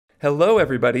Hello,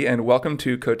 everybody, and welcome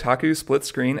to Kotaku Split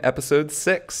Screen Episode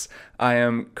 6. I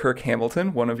am Kirk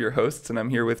Hamilton, one of your hosts, and I'm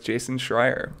here with Jason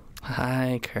Schreier.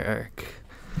 Hi, Kirk.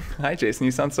 Hi, Jason.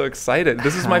 You sound so excited.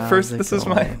 This is This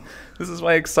is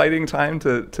my exciting time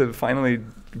to finally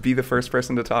be the first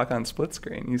person to talk on Split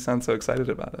Screen. You sound so excited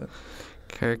about it.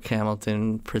 Kirk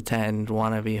Hamilton, pretend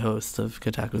wannabe host of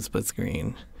Kotaku Split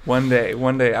Screen. One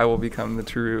day, I will become the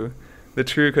true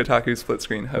Kotaku Split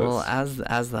Screen host. Well,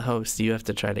 as the host, you have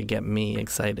to try to get me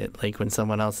excited. Like when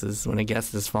a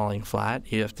guest is falling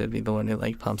flat, you have to be the one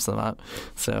who pumps them up.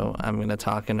 So I'm going to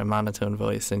talk in a monotone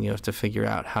voice, and you have to figure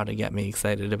out how to get me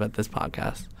excited about this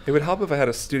podcast. It would help if I had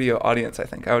a studio audience, I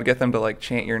think. I would get them to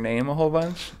chant your name a whole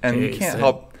bunch, and Jason. You can't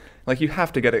help. You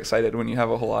have to get excited when you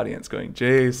have a whole audience going,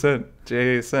 Jason,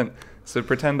 Jason. So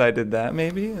pretend I did that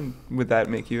maybe, and would that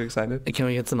make you excited? Can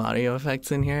we get some audio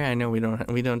effects in here? I know we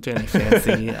don't do any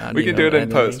fancy audio. We can do it in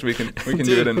post. We can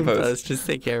do it in post. Just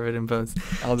take care of it in post.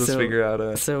 I'll just figure out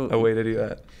a way to do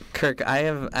that. Kirk, I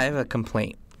have a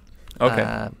complaint.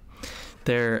 Okay.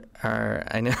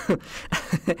 I know,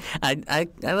 I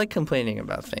like complaining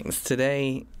about things.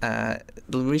 Today,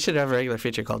 we should have a regular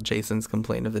feature called Jason's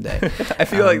Complaint of the Day. I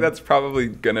feel like that's probably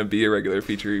going to be a regular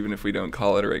feature, even if we don't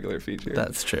call it a regular feature.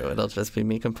 That's true. It'll just be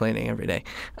me complaining every day.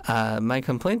 My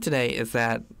complaint today is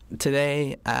that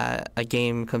today a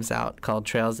game comes out called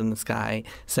Trails in the Sky,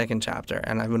 second chapter,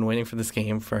 and I've been waiting for this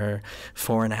game for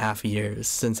 4.5 years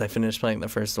since I finished playing the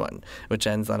first one, which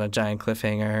ends on a giant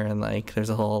cliffhanger, and there's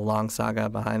a whole long saga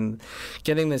behind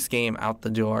getting this game out the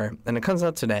door, and it comes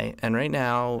out today. And right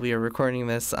now we are recording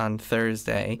this on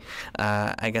Thursday.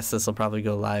 I guess this will probably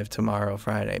go live tomorrow,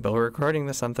 Friday, but we're recording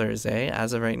this on Thursday.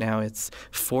 As of right now, it's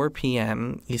 4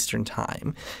 p.m. Eastern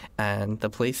Time, and the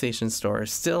PlayStation Store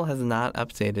still has not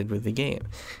updated with the game.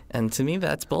 And to me,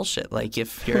 that's bullshit.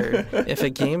 If a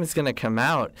game is going to come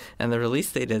out and the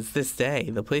release date is this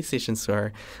day, the PlayStation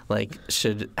Store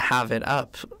should have it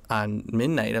up on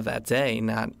midnight of that day,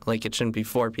 not it shouldn't be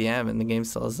 4 p.m. and the game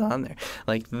still is on there.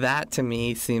 That to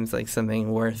me seems like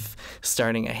something worth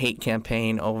starting a hate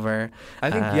campaign over.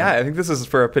 I think this is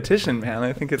for a petition, man.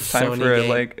 I think it's time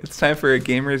for a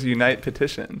Gamers Unite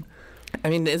petition. I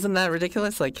mean, isn't that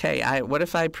ridiculous? Hey, what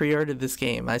if I pre-ordered this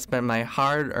game? I spent my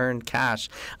hard-earned cash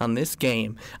on this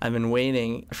game. I've been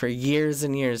waiting for years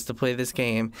and years to play this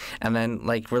game, and then,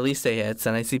 release day hits,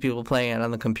 and I see people playing it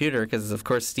on the computer because, of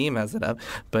course, Steam has it up,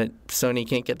 but Sony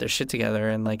can't get their shit together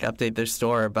and, update their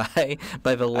store by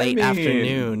the late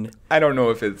afternoon. I don't know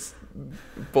if it's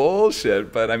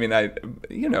bullshit, but I mean,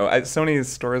 Sony's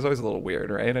store is always a little weird,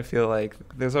 right? I feel like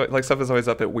there's stuff is always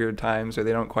up at weird times, or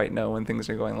they don't quite know when things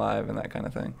are going live and that kind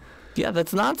of thing. Yeah,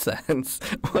 that's nonsense.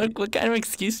 What kind of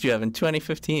excuse do you have in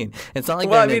 2015? It's not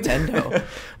Nintendo.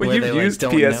 Well, you've used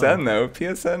PSN though.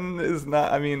 PSN is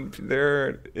not. I mean,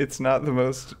 it's not the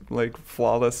most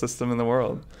flawless system in the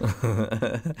world.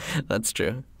 That's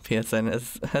true.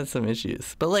 PSN has some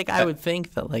issues, but I would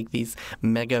think that these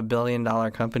mega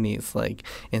billion-dollar companies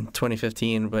in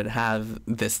 2015 would have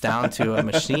this down to a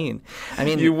machine. I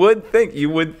mean, you would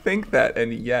think that,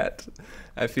 and yet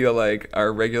I feel like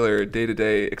our regular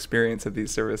day-to-day experience of these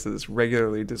services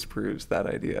regularly disproves that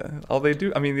idea. All they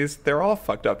do, I mean, they're all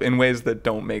fucked up in ways that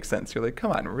don't make sense. You're like,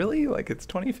 come on, really? It's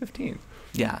 2015.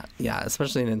 Yeah,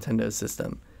 especially Nintendo's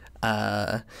system.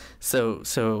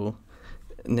 So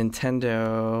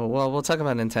Nintendo, well, we'll talk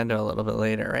about Nintendo a little bit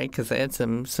later, right? Because they had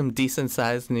some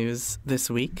decent-sized news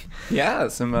this week. Yeah,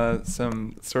 some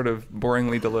sort of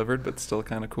boringly delivered, but still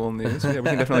kind of cool news. Yeah, we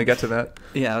can definitely get to that.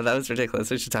 Yeah, that was ridiculous.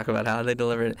 We should talk about how they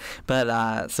delivered it.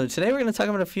 But so today we're going to talk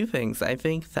about a few things. I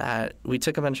think that we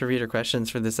took a bunch of reader questions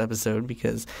for this episode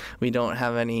because we don't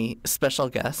have any special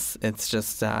guests. It's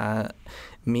just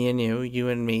me and you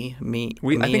and me.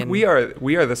 I think we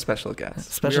are the special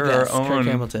guests. Special guests, Kirk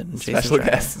Hamilton, special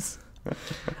guests.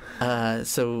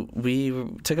 So we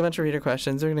took a bunch of reader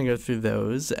questions. We're going to go through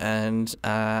those, and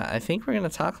I think we're going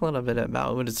to talk a little bit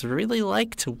about what it's really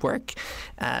like to work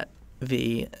at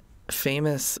the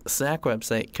famous snack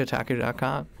website,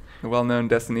 Kotaku.com. A well-known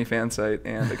Destiny fan site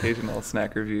and occasional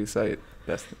snack review site.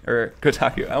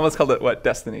 Kotaku. I almost called it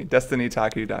Destiny.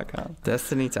 DestinyTaku.com.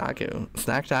 Destiny Taku.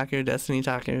 Snack Taku, Destiny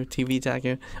Taku, TV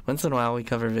Taku. Once in a while we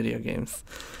cover video games.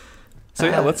 So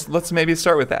yeah, let's maybe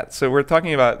start with that. So we're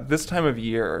talking about this time of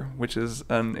year, which is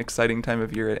an exciting time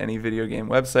of year at any video game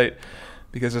website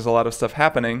because there's a lot of stuff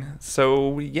happening.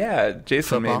 So yeah,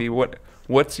 Jason, Football. maybe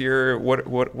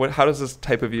how does this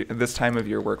time of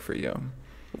year work for you?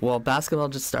 Well, basketball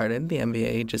just started. The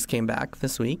NBA just came back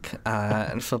this week,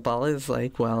 and football is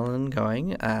like well and going.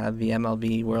 The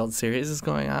MLB World Series is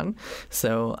going on,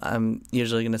 so I'm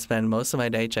usually going to spend most of my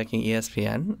day checking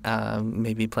ESPN,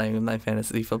 maybe playing with my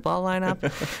fantasy football lineup,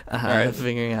 right.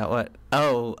 figuring out what.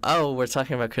 Oh, we're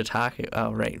talking about Kotaku.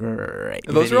 Oh, right.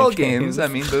 Those Video are all games. I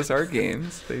mean, those are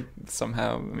games. They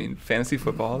somehow, I mean, fantasy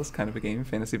football is kind of a game.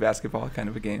 Fantasy basketball, kind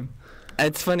of a game.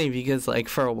 It's funny because, like,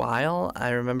 for a while,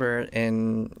 I remember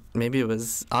in maybe it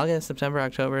was August, September,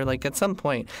 October, like, at some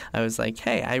point, I was like,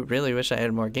 hey, I really wish I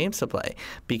had more games to play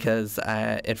because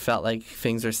it felt like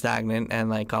things were stagnant and,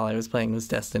 like, all I was playing was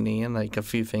Destiny and, like, a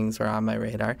few things were on my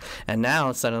radar. And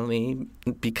now, suddenly,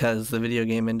 because the video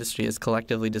game industry has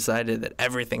collectively decided that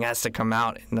everything has to come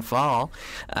out in the fall,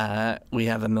 we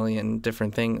have a million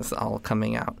different things all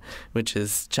coming out, which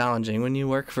is challenging when you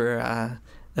work for a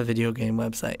video game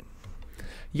website.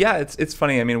 Yeah, it's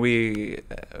funny. I mean,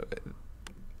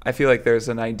 I feel like there's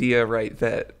an idea, right,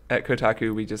 that at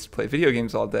Kotaku we just play video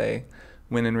games all day,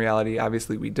 when in reality,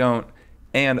 obviously, we don't.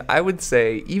 And I would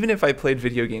say, even if I played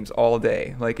video games all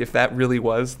day, like if that really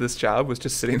was this job, was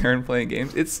just sitting there and playing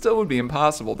games, it still would be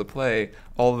impossible to play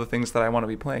all of the things that I want to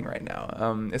be playing right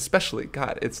now. Especially,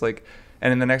 God, it's like,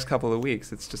 and in the next couple of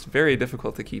weeks, it's just very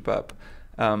difficult to keep up.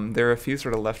 There are a few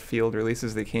sort of left field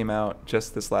releases that came out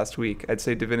just this last week. I'd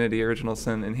say Divinity Original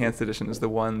Sin Enhanced Edition is the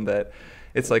one that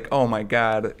it's like, oh my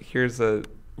God, here's a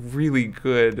really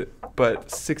good but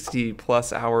 60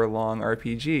 plus hour long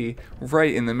RPG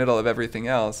right in the middle of everything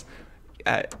else.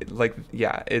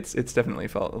 It's definitely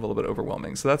felt a little bit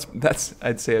overwhelming. So that's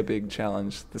I'd say a big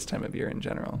challenge this time of year in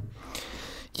general.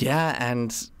 Yeah,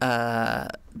 and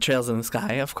Trails in the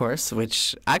Sky, of course,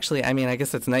 which actually, I mean, I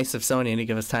guess it's nice of Sony to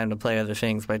give us time to play other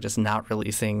things by just not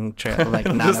releasing not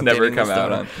just never updating come the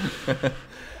out store. on.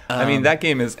 I mean, that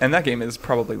game is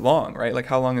probably long, right? Like,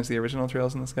 how long is the original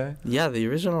Trails in the Sky? Yeah, the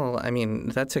original, I mean,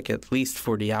 that took at least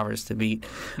 40 hours to beat.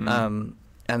 And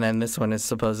then this one is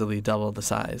supposedly double the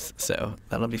size, so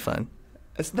that'll be fun.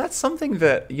 That's something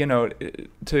that,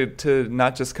 to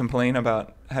not just complain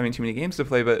about having too many games to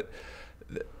play, but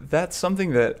that's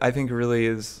something that I think really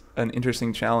is an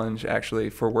interesting challenge, actually,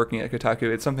 for working at Kotaku.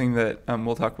 It's something that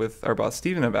we'll talk with our boss,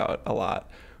 Steven, about a lot,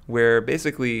 where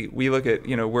basically we look at,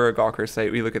 we're a Gawker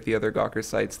site. We look at the other Gawker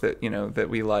sites that, that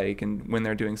we like, and when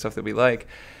they're doing stuff that we like.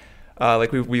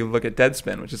 We look at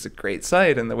Deadspin, which is a great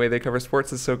site, and the way they cover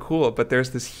sports is so cool. But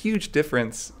there's this huge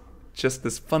difference, just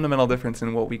this fundamental difference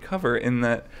in what we cover, in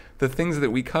that the things that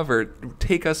we cover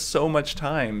take us so much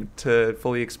time to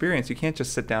fully experience. You can't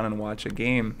just sit down and watch a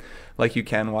game like you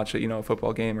can watch a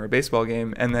football game or a baseball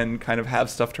game and then kind of have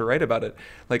stuff to write about it.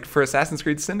 Like for Assassin's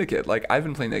Creed Syndicate, like I've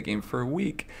been playing that game for a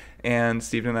week, and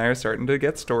Steven and I are starting to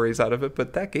get stories out of it,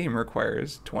 but that game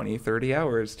requires 20, 30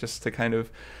 hours just to kind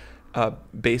of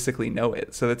basically know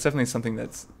it. So that's definitely something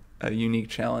that's a unique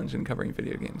challenge in covering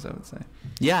video games, I would say.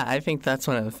 Yeah, I think that's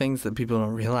one of the things that people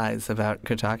don't realize about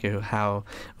Kotaku, how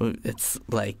it's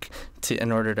like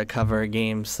in order to cover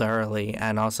games thoroughly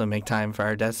and also make time for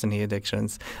our Destiny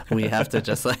addictions, we have to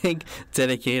just like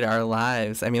dedicate our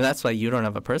lives. I mean, that's why you don't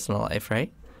have a personal life,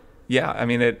 right? Yeah, I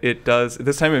mean, it does.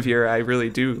 This time of year, I really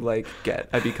do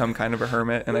I become kind of a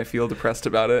hermit, and I feel depressed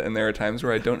about it. And there are times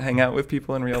where I don't hang out with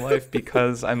people in real life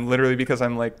because I'm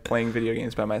like playing video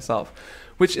games by myself,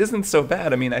 which isn't so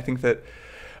bad. I mean, I think that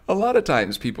a lot of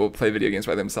times people play video games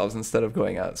by themselves instead of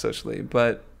going out socially,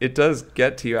 but it does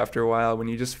get to you after a while when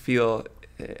you just feel,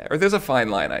 or there's a fine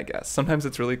line, I guess. Sometimes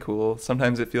it's really cool.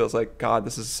 Sometimes it feels like, God,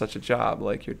 this is such a job.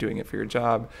 Like you're doing it for your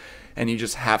job, and you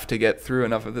just have to get through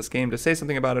enough of this game to say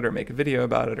something about it or make a video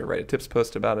about it or write a tips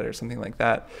post about it or something like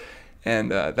that.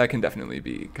 And that can definitely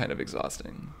be kind of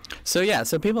exhausting.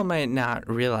 So people might not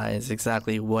realize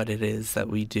exactly what it is that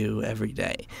we do every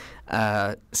day.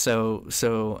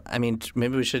 So I mean,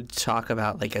 maybe we should talk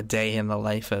about like a day in the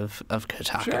life of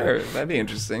Kotaku. Sure, that'd be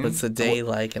interesting. What's a day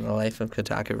like in the life of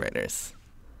Kotaku writers?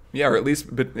 Yeah, or at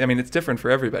least, but I mean, it's different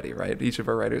for everybody, right? Each of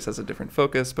our writers has a different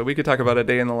focus, but we could talk about a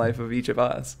day in the life of each of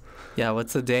us. Yeah,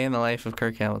 what's a day in the life of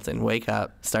Kirk Hamilton? Wake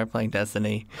up, start playing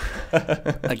Destiny,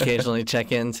 occasionally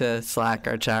check into Slack,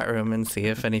 our chat room, and see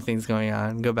if anything's going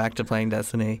on. Go back to playing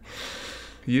Destiny.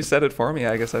 You said it for me.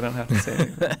 I guess I don't have to say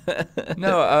anything.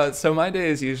 No, so my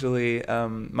day is usually,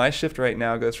 my shift right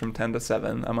now goes from 10 to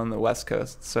 7. I'm on the West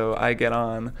Coast, so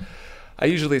I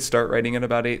usually start writing at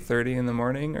about 8:30 in the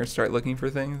morning, or start looking for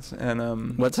things.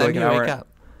 And what time do you wake up?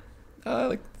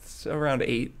 Around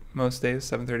 8 most days,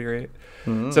 7:30 or 8.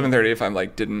 7:30 if I'm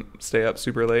didn't stay up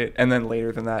super late, and then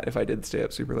later than that if I did stay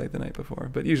up super late the night before.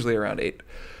 But usually around 8.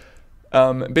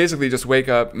 Basically, just wake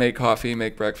up, make coffee,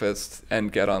 make breakfast,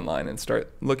 and get online and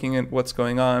start looking at what's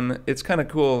going on. It's kind of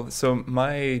cool. So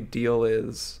my deal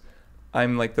is,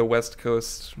 I'm like the West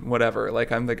Coast whatever.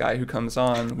 Like I'm the guy who comes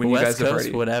on when West you guys Coast have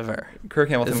already whatever. Kirk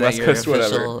Hamilton, Is that West your Coast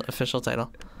whatever. official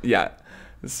title? Yeah.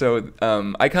 So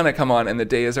I kind of come on and the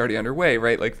day is already underway,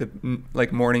 right? Like the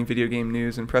morning video game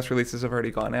news and press releases have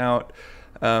already gone out.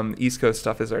 East Coast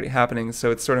stuff is already happening.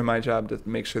 So it's sort of my job to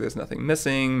make sure there's nothing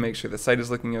missing, make sure the site is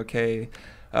looking okay.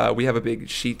 We have a big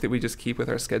sheet that we just keep with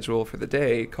our schedule for the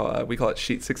day. We call it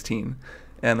Sheet 16.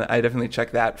 And I definitely check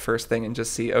that first thing and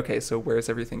just see, okay, so where's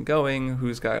everything going?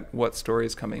 Who's got what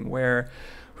stories coming where?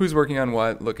 Who's working on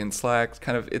what? Look in Slack.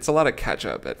 Kind of, it's a lot of catch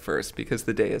up at first because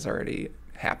the day is already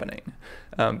happening.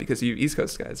 Because you East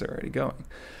Coast guys are already going.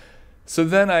 So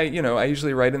then I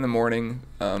usually write in the morning.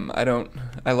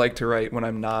 I like to write when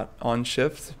I'm not on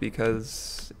shift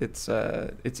because it's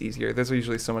easier. There's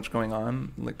usually so much going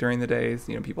on like during the day,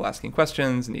 people asking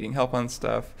questions, needing help on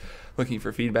stuff, looking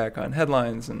for feedback on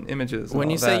headlines and images. When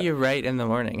and you all say that. you write in the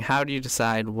morning, how do you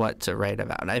decide what to write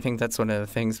about? I think that's one of the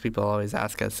things people always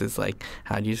ask us is like,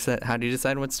 how do you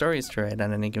decide what stories to write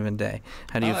on any given day?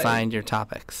 How do you find your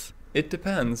topics? It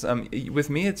depends. With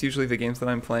me, it's usually the games that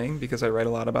I'm playing because I write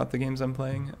a lot about the games I'm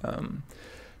playing.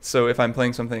 So if I'm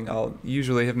playing something, I'll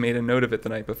usually have made a note of it the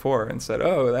night before and said,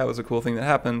 oh, that was a cool thing that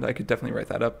happened. I could definitely write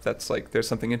that up. That's like, there's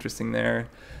something interesting there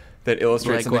that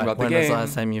illustrates something about the game. When was the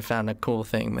last time you found a cool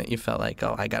thing that you felt like,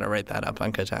 oh, I got to write that up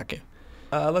on Kotaku?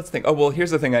 Let's think. Oh, well,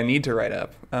 here's the thing I need to write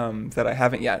up that I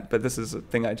haven't yet, but this is a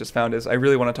thing I just found is I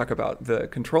really want to talk about the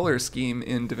controller scheme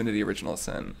in Divinity Original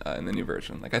Sin in the new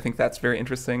version. Like, I think that's very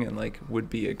interesting and like would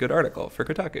be a good article for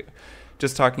Kotaku.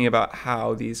 Just talking about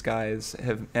how these guys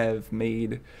have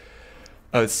made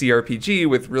a CRPG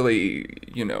with really,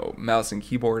 mouse and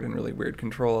keyboard and really weird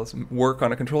controls work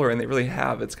on a controller, and they really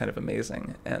have. It's kind of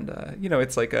amazing. And,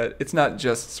 it's like it's not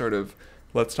just sort of,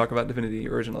 let's talk about Divinity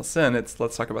Original Sin. It's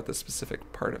let's talk about the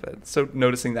specific part of it. So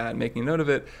noticing that and making a note of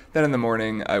it, then in the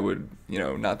morning I would,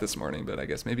 not this morning, but I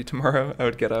guess maybe tomorrow I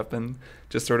would get up and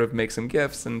just sort of make some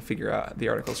GIFs and figure out the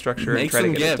article structure and try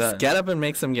to get it done. Get up and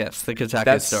make some GIFs, the Kotaku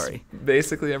That's story.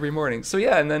 Basically every morning. So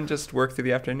yeah, and then just work through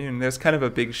the afternoon. There's kind of a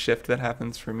big shift that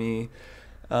happens for me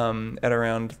at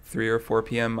around 3 or 4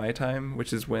 p.m. my time,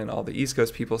 which is when all the East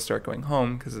Coast people start going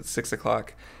home because it's 6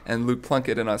 o'clock, and Luke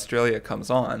Plunkett in Australia comes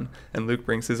on, and Luke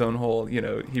brings his own whole,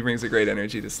 he brings a great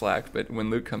energy to Slack, but when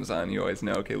Luke comes on, you always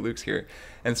know, okay, Luke's here.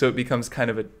 And so it becomes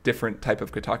kind of a different type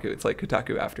of Kotaku. It's like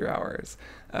Kotaku After Hours.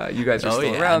 You guys are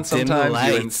still around sometimes.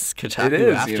 Lights, Kotaku it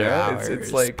is, After Hours.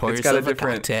 It's like, pour it's got a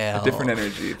different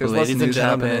energy. There's Ladies less and news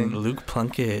gentlemen, happening. Luke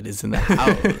Plunkett is in the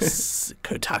house.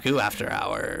 Kotaku After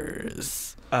Hours.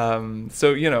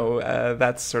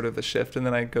 That's sort of the shift, and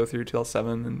then I go through till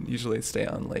 7 and usually stay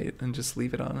on late and just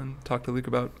leave it on and talk to Luke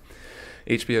about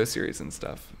HBO series and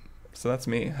stuff. So that's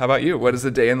me. How about you? What is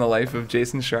a day in the life of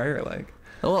Jason Schreier like?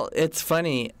 Well, it's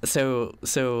funny. So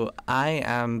I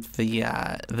am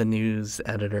the news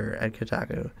editor at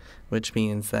Kotaku, which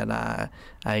means that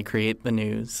I create the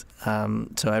news.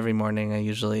 So every morning I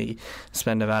usually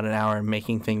spend about an hour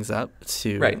making things up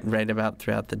to write about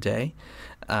throughout the day.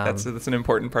 That's an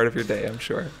important part of your day, I'm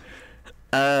sure.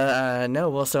 No,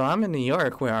 well, so I'm in New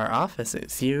York where our office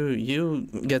is. You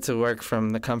get to work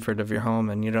from the comfort of your home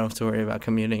and you don't have to worry about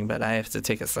commuting, but I have to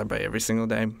take a subway every single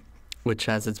day, which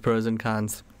has its pros and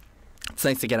cons. It's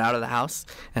nice to get out of the house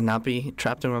and not be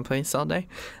trapped in one place all day.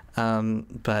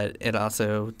 But it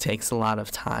also takes a lot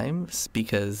of time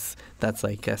because that's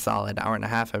like a solid hour and a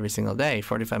half every single day,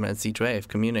 45 minutes each way of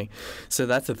commuting. So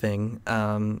that's a thing.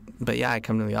 But yeah, I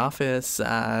come to the office,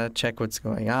 check what's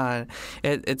going on.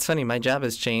 It's funny, my job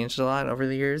has changed a lot over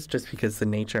the years just because the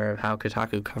nature of how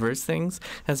Kotaku covers things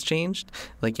has changed.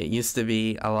 Like it used to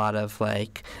be a lot of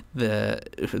like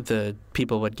the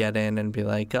people would get in and be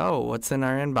like, oh, what's in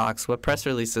our inbox? What press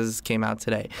releases came out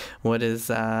today?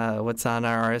 What's on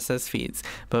our RSS feeds?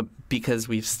 But because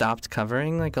we've stopped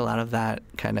covering like a lot of that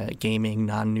kind of gaming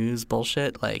non-news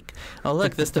bullshit, like, oh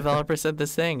look, this developer said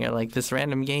this thing, or like this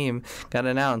random game got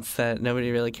announced that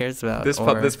nobody really cares about.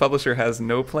 This publisher has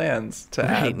no plans to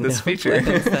add this feature.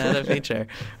 Plans to add a feature.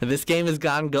 Or this game has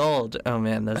gone gold. Oh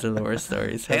man, those are the worst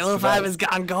stories. Halo 5 has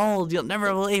gone gold. You'll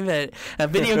never believe it. A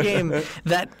video game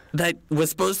that was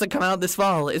supposed to come out this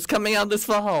fall is coming out this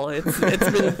fall. It's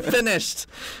been finished.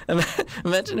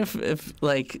 Imagine if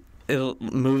like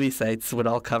movie sites would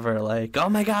all cover like, oh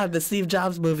my god, the Steve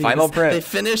Jobs movie. Final print. They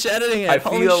finish editing it. I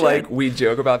feel like we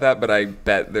joke about that, but I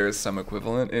bet there's some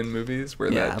equivalent in movies where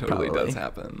that totally does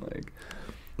happen. Like,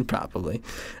 probably.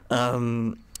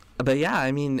 But yeah,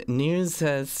 I mean, news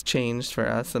has changed for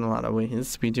us in a lot of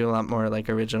ways. We do a lot more like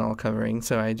original covering.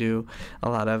 So I do a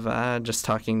lot of just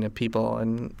talking to people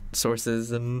and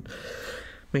sources and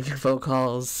making phone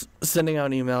calls, sending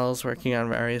out emails, working on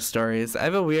various stories. I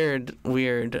have a weird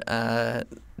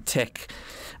tick.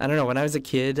 I don't know. When I was a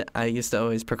kid, I used to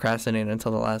always procrastinate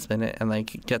until the last minute and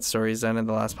like get stories done at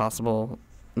the last possible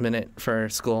minute for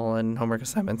school and homework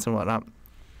assignments and whatnot.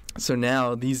 So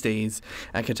now, these days,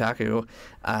 at Kotaku,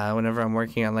 whenever I'm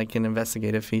working on, like, an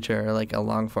investigative feature or, like, a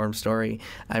long-form story,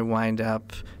 I wind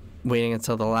up waiting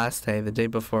until the last day, the day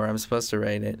before I'm supposed to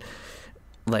write it,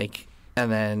 like, and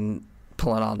then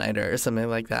pull an all-nighter or something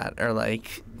like that, or,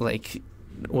 like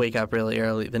wake up really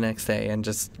early the next day and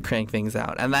just crank things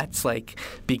out. And that's, like,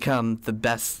 become the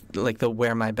best, like,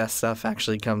 where my best stuff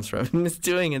actually comes from. And it's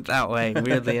doing it that way,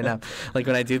 weirdly enough. Like,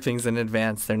 when I do things in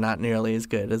advance, they're not nearly as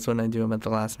good as when I do them at the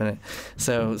last minute.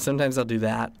 So sometimes I'll do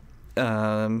that.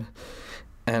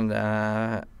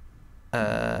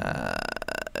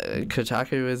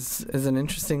 Kotaku is an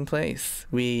interesting place.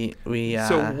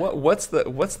 So what's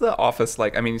the office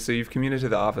like? I mean, so you've commuted to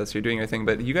the office, you're doing your thing,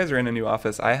 but you guys are in a new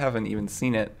office. I haven't even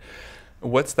seen it.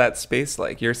 What's that space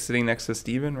like? You're sitting next to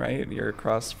Steven, right? You're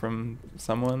across from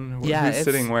someone? Yeah, who's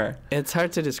sitting where? It's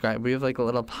hard to describe. We have like a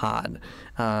little pod.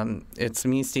 It's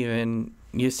me, Steven,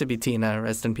 used to be Tina,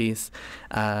 rest in peace,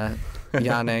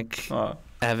 Yannick, Oh.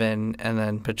 Evan, and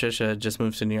then Patricia just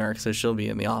moved to New York, so she'll be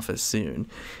in the office soon.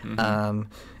 Mm-hmm.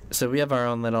 So we have our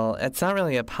own little, it's not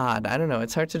really a pod. I don't know.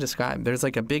 It's hard to describe. There's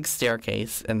like a big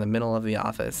staircase in the middle of the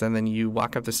office, and then you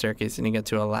walk up the staircase and you get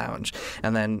to a lounge.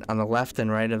 And then on the left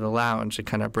and right of the lounge, it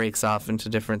kind of breaks off into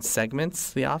different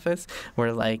segments, the office,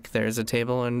 where like there's a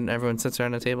table and everyone sits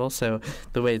around a table. So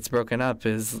the way it's broken up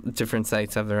is different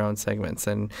sites have their own segments.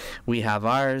 And we have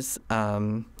ours.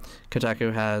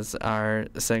 Kotaku has our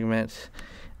segment.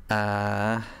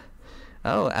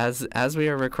 As we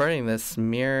are recording this,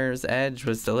 Mirror's Edge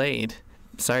was delayed.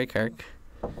 Sorry, Kirk.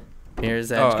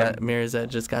 Mirror's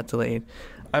Edge just got delayed.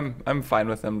 I'm fine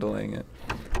with them delaying it.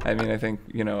 I mean, I think,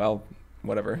 I'll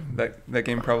whatever. That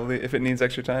game probably, if it needs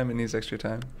extra time, it needs extra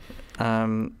time.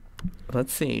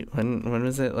 Let's see. When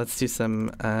was it? Let's do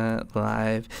some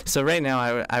live. So right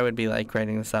now I would be like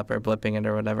writing this up or blipping it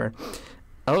or whatever.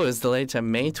 Oh, it was delayed to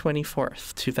May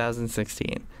 24th,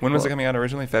 2016. When was it coming out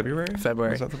originally? February?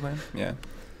 February. Was that the plan? Yeah.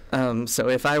 So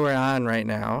if I were on right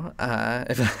now,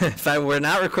 if I were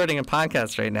not recording a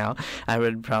podcast right now, I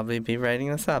would probably be writing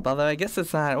this up. Although I guess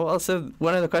it's not. Well, so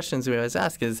one of the questions we always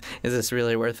ask is this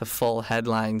really worth a full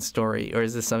headline story, or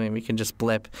is this something we can just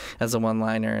blip as a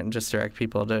one-liner and just direct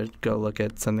people to go look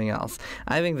at something else?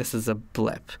 I think this is a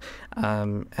blip,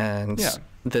 and yeah.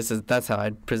 That's how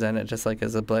I'd present it, just like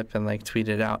as a blip and like tweet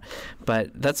it out.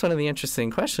 But that's one of the interesting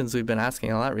questions we've been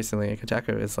asking a lot recently at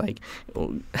Kotaku is like,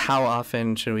 how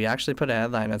often should we actually put a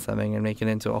headline on something and make it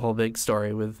into a whole big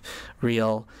story with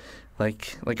real,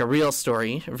 like a real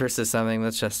story versus something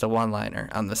that's just a one-liner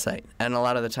on the site. And a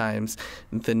lot of the times,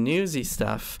 the newsy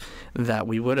stuff that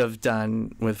we would have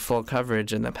done with full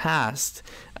coverage in the past,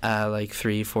 like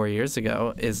 3-4 years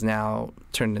ago, is now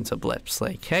turned into blips.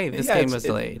 Like, hey, this game was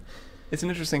delayed. It's an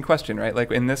interesting question, right?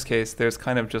 Like in this case, there's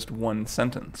kind of just one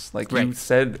sentence. Like right. You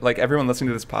said, like everyone listening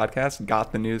to this podcast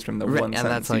got the news from the right. one and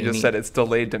sentence. That's you just said it's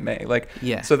delayed to May. Like,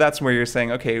 yeah. So that's where you're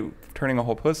saying, okay, turning a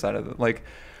whole post out of it. Like,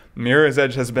 Mirror's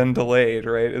Edge has been delayed,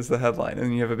 right? Is the headline,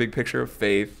 and you have a big picture of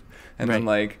Faith, and right. then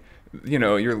like,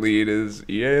 your lead is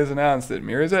EA has announced that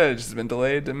Mirror's Edge has been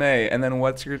delayed to May, and then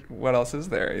what else is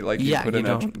there? Like you put in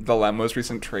the most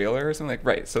recent trailer or something, like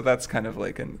right. So that's kind of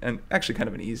like an actually kind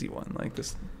of an easy one. Like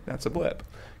that's a blip.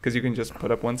 Because you can just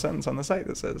put up one sentence on the site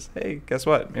that says, hey, guess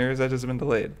what? Mirror's Edge has been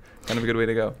delayed. Kind of a good way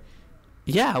to go.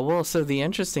 Yeah, well, so the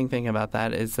interesting thing about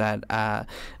that is that a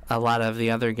lot of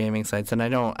the other gaming sites, and I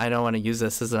don't want to use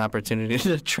this as an opportunity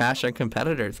to trash our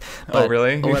competitors. But oh,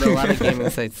 really? What a lot of gaming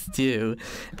sites do,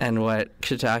 and what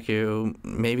Kotaku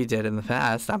maybe did in the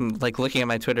past, I'm like looking at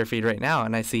my Twitter feed right now,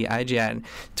 and I see IGN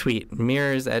tweet,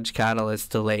 Mirror's Edge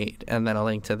Catalyst delayed, and then a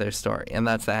link to their story. And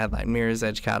that's the headline, Mirror's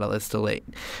Edge Catalyst delayed,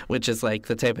 which is like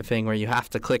the type of thing where you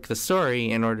have to click the story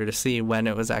in order to see when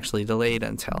it was actually delayed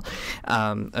until,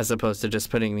 as opposed to just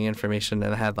putting the information in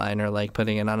the headline or like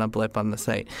putting it on a blip on the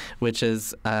site, which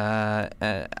is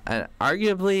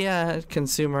arguably a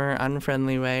consumer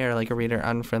unfriendly way or like a reader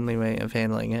unfriendly way of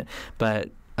handling it, but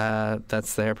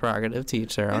that's their prerogative to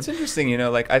each their own. It's interesting,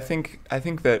 like I think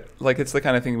that like it's the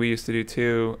kind of thing we used to do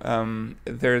too.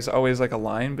 There's always like a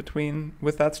line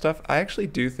with that stuff. I actually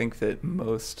do think that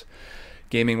most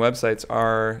gaming websites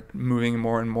are moving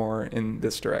more and more in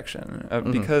this direction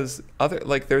because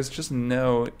there's just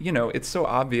no, it's so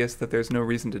obvious that there's no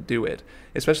reason to do it,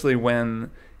 especially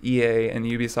when EA and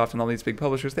Ubisoft and all these big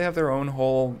publishers, they have their own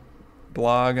whole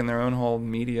blog and their own whole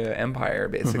media empire,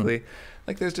 basically.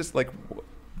 Like, there's just like,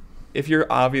 if you're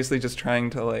obviously just trying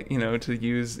to like, to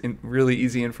use really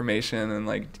easy information and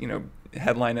like,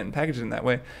 headline it and package it in that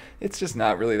way, it's just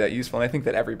not really that useful. And I think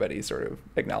that everybody sort of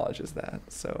acknowledges that.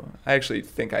 So I actually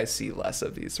think I see less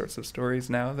of these sorts of stories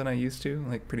now than I used to,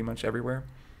 like pretty much everywhere.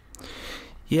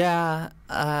 Yeah,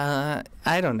 I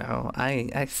don't know.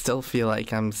 I still feel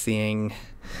like I'm seeing...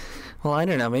 Well, I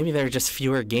don't know. Maybe there are just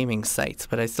fewer gaming sites,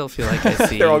 but I still feel like I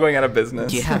see... They're all going out of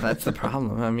business. Yeah, that's the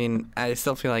problem. I mean, I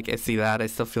still feel like I see that. I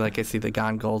still feel like I see the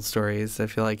Gone Gold stories. I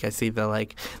feel like I see the,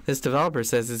 like, this developer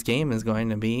says this game is going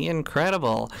to be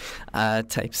incredible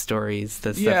type stories.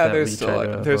 The stuff that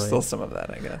there's still some of that,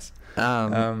 I guess.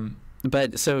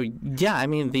 But so, yeah, I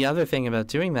mean, the other thing about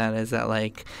doing that is that,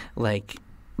 like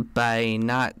by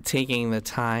not taking the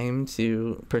time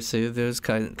to pursue those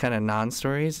kind of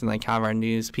non-stories and like have our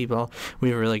news people, we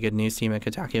have a really good news team at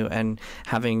Kotaku, and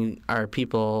having our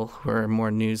people who are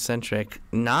more news-centric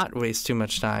not waste too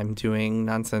much time doing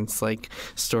nonsense like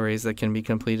stories that can be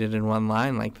completed in one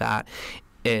line like that,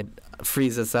 it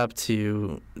frees us up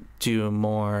to do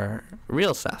more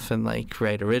real stuff and like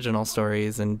write original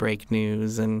stories and break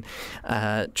news and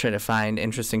try to find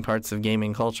interesting parts of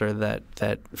gaming culture that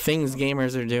things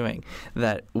gamers are doing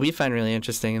that we find really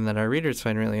interesting and that our readers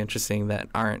find really interesting that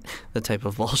aren't the type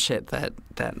of bullshit that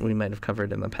we might have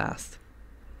covered in the past.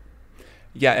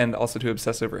 Yeah, and also to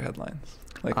obsess over headlines.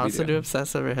 Like also to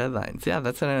obsess over headlines. Yeah,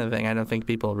 that's another thing I don't think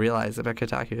people realize about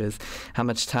Kotaku is how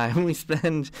much time we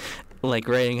spend like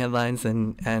writing headlines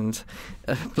and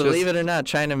believe it or not,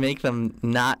 trying to make them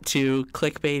not too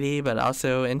clickbaity, but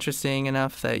also interesting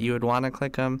enough that you would want to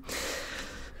click them.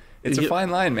 It's a fine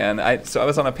line, man. So I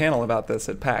was on a panel about this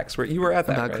at PAX, where you were at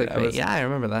that, about right? Clickbait. Yeah, I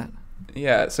remember that.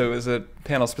 Yeah, so it was a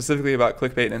panel specifically about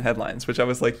clickbait and headlines, which I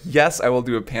was like, yes, I will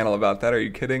do a panel about that. Are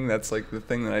you kidding? That's like the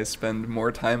thing that I spend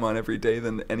more time on every day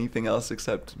than anything else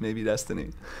except maybe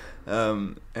Destiny.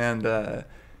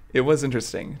 It was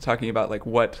interesting talking about like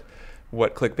what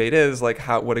clickbait is, like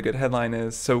what a good headline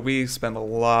is. So we spend a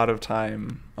lot of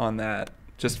time on that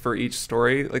just for each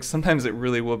story. Like sometimes it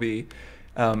really will be,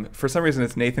 for some reason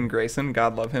it's Nathan Grayson,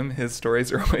 God love him. His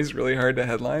stories are always really hard to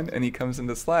headline, and he comes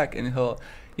into Slack and he'll,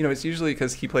 it's usually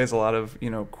because he plays a lot of,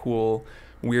 cool,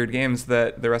 weird games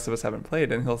that the rest of us haven't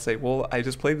played. And he'll say, well, I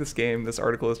just played this game. This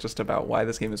article is just about why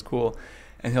this game is cool.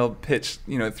 And he'll pitch,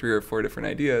 3 or 4 different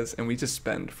ideas. And we just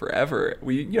spend forever.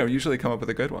 We, usually come up with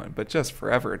a good one, but just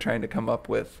forever trying to come up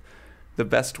with the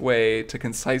best way to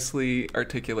concisely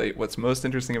articulate what's most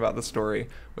interesting about the story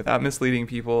without misleading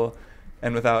people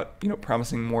and without,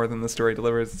 promising more than the story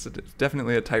delivers. It's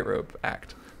definitely a tightrope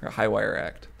act or a high wire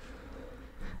act.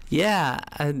 Yeah,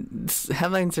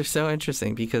 headlines are so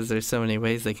interesting because there's so many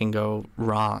ways they can go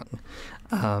wrong,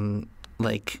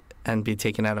 and be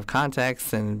taken out of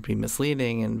context and be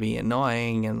misleading and be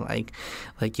annoying, and like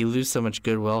you lose so much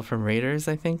goodwill from readers,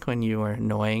 I think, when you are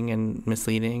annoying and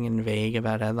misleading and vague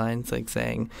about headlines, like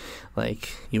saying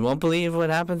like you won't believe what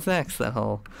happens next, the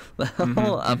whole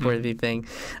Upworthy thing.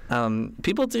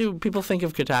 People think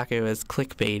of Kotaku as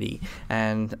clickbaity,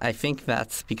 and I think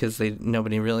that's because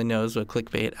nobody really knows what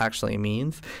clickbait actually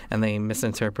means, and they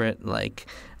misinterpret like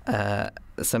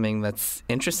something that's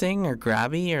interesting or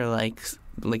grabby or like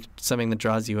something that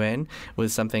draws you in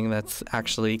with something that's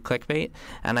actually clickbait.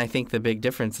 And I think the big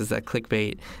difference is that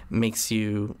clickbait makes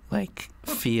you like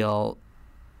feel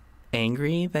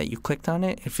angry that you clicked on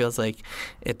it. It feels like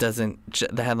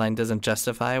the headline doesn't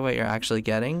justify what you're actually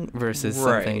getting versus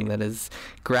something that is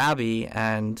grabby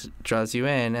and draws you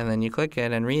in, and then you click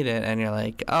it and read it and you're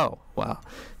like, oh wow.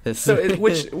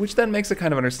 Which then makes it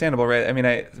kind of understandable, right? I mean,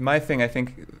 I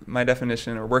think my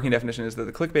definition or working definition is that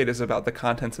the clickbait is about the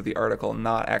contents of the article,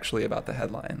 not actually about the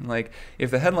headline. Like if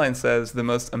the headline says the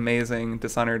most amazing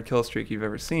Dishonored kill streak you've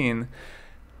ever seen,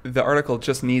 the article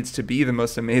just needs to be the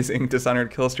most amazing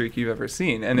Dishonored kill streak you've ever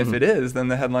seen. And if it is, then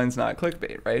the headline's not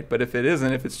clickbait, right? But if it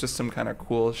isn't, if it's just some kind of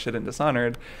cool shit in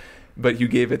Dishonored, but you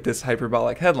gave it this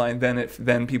hyperbolic headline,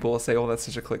 then people will say, "Oh, that's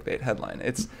such a clickbait headline."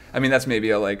 That's maybe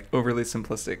a like overly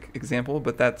simplistic example,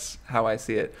 but that's how I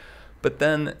see it. But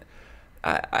then,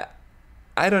 I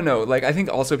don't know. Like I think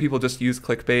also people just use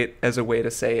clickbait as a way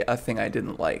to say a thing I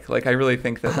didn't like. Like I really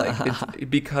think that like it's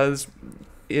because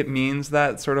it means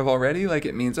that sort of already. Like,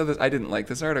 it means, I didn't like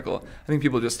this article. I think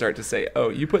people just start to say, oh,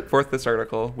 you put forth this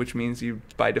article, which means you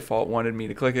by default wanted me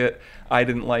to click it. I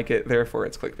didn't like it, therefore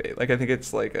it's clickbait. Like, I think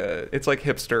it's like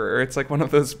hipster, or it's like one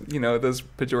of those, those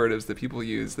pejoratives that people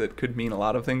use that could mean a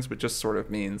lot of things, but just sort of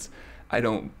means I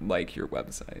don't like your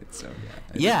website. So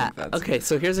yeah. Okay.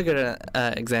 So here's a good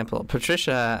example.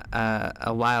 Patricia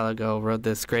a while ago wrote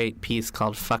this great piece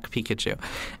called "Fuck Pikachu,"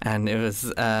 and it was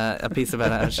a piece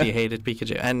about how she hated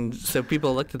Pikachu. And so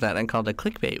people looked at that and called it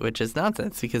clickbait, which is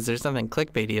nonsense because there's nothing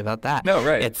clickbaity about that. No,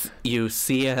 right. It's you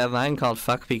see a headline called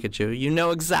 "Fuck Pikachu," you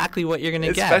know exactly what you're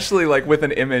gonna get. Especially like with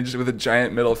an image with a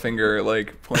giant middle finger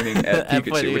like pointing at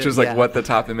Pikachu, which was like what the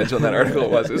top image on that article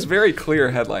was. It was a very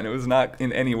clear headline. It was not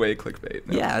in any way clickbait.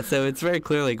 No. Yeah, so it's very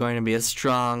clearly going to be a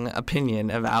strong opinion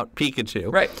about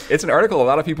Pikachu. Right. It's an article a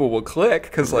lot of people will click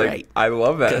because, like, I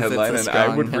love that headline and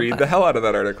I would read the hell out of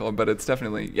that article, but it's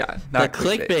definitely, not the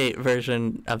clickbait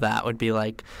version of that would be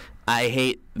like, I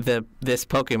hate this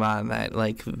Pokemon that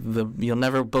like you'll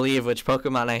never believe which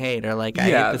Pokemon I hate, or like I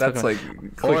hate this that's Pokemon.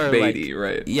 like clickbaity,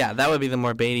 right? Yeah, that would be the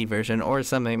more baity version, or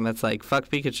something that's like fuck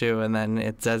Pikachu, and then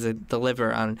it doesn't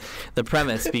deliver on the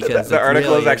premise because the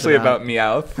article really is actually about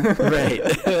Meowth. Right,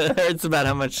 it's about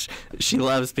how much she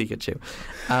loves Pikachu.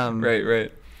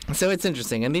 Right. So it's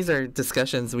interesting, and these are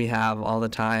discussions we have all the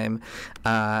time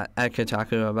at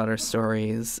Kotaku about our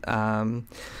stories.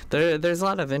 There's a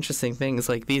lot of interesting things.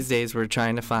 Like these days, we're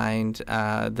trying to find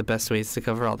the best ways to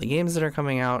cover all the games that are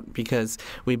coming out because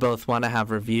we both want to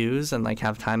have reviews and like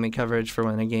have timely coverage for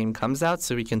when a game comes out,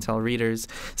 so we can tell readers,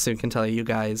 so we can tell you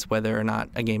guys whether or not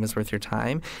a game is worth your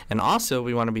time. And also,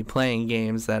 we want to be playing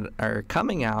games that are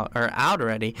coming out or out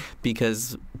already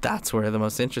because that's where the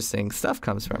most interesting stuff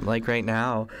comes from. Like right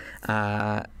now,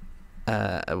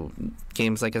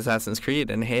 games like Assassin's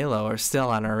Creed and Halo are still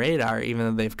on our radar, even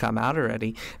though they've come out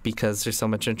already, because there's so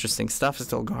much interesting stuff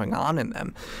still going on in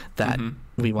them that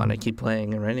we want to keep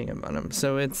playing and writing about them.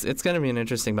 So it's going to be an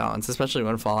interesting balance, especially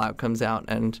when Fallout comes out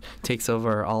and takes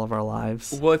over all of our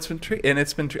lives. Well, it's been tricky, and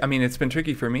it's been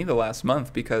tricky for me the last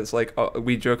month because like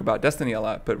we joke about Destiny a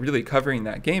lot, but really covering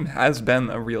that game has been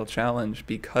a real challenge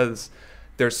because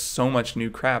there's so much new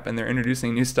crap and they're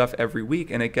introducing new stuff every week,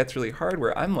 and it gets really hard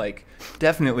where I'm like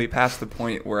definitely past the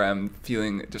point where I'm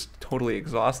feeling just totally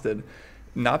exhausted,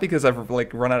 not because I've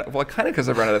like run out of, well, kind of because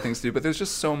I've run out of things to do, but there's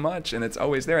just so much and it's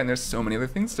always there and there's so many other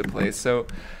things to play. So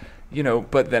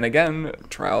but then again,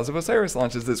 Trials of Osiris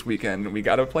launches this weekend. We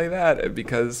got to play that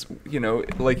because,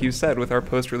 like you said, with our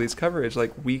post-release coverage,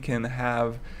 like we can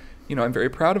have, I'm very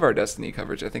proud of our Destiny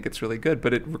coverage. I think it's really good,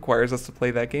 but it requires us to play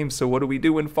that game. So what do we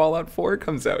do when Fallout 4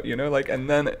 comes out, and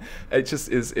then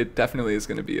it definitely is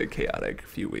going to be a chaotic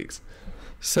few weeks.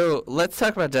 So let's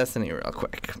talk about Destiny real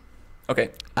quick.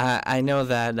 Okay. I know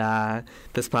that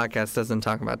this podcast doesn't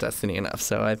talk about Destiny enough,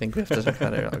 so I think we have to talk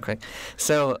about it real quick.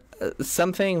 So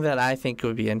something that I think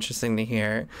would be interesting to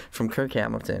hear from Kirk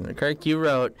Hamilton. Kirk, you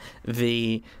wrote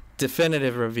the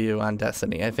definitive review on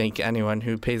Destiny. I think anyone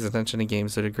who pays attention to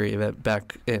games would agree that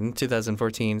back in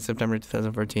September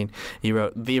 2014, you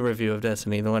wrote the review of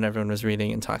Destiny, the one everyone was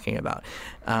reading and talking about.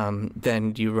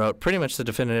 Then you wrote pretty much the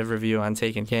definitive review on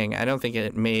Taken King. I don't think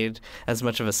it made as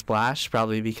much of a splash,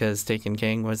 probably because Taken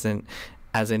King wasn't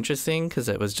as interesting because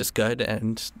it was just good,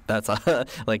 and that's all.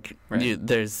 Like right.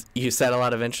 You said a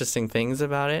lot of interesting things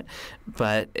about it,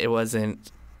 but it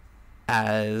wasn't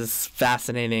as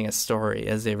fascinating a story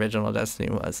as the original Destiny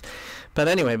was. But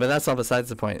that's all besides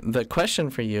the point. The question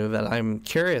for you that I'm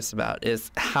curious about is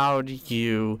how do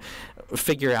you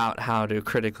figure out how to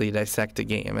critically dissect a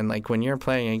game? And like when you're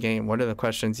playing a game, what are the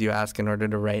questions you ask in order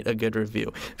to write a good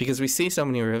review? Because we see so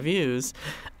many reviews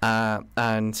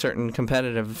on certain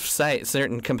competitor sites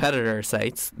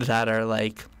that are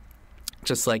like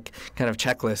just like kind of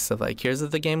checklists of like, here's what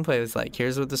the gameplay is like,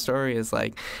 here's what the story is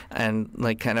like, and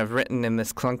like kind of written in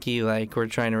this clunky, like we're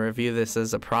trying to review this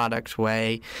as a product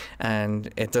way,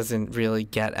 and it doesn't really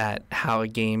get at how a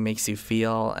game makes you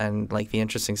feel and like the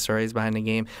interesting stories behind the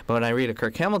game. But when I read a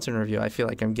Kirk Hamilton review, I feel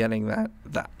like I'm getting that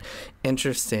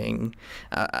interesting.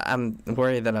 I'm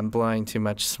worried that I'm blowing too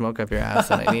much smoke up your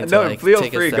ass and I need to no, like feel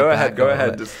take free. a step Go back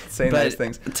ahead. Just say nice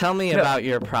things. Tell me about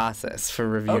your process for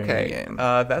reviewing a game.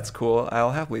 That's cool.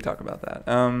 I'll happily talk about that.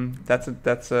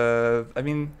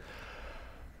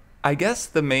 I guess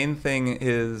the main thing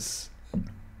is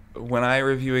when I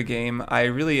review a game, I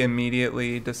really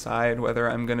immediately decide whether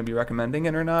I'm going to be recommending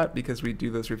it or not, because we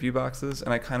do those review boxes,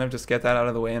 and I kind of just get that out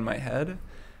of the way in my head,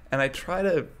 and I try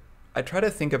to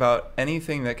think about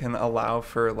anything that can allow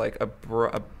for like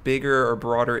a bigger or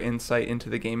broader insight into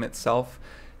the game itself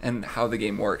and how the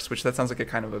game works, which that sounds like a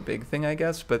kind of a big thing, I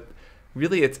guess, but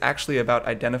really it's actually about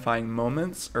identifying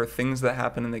moments or things that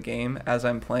happen in the game as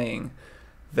I'm playing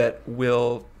that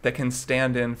can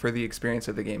stand in for the experience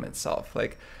of the game itself.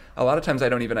 Like, a lot of times I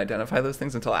don't even identify those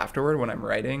things until afterward when I'm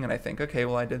writing, and I think, okay,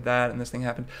 well, I did that and this thing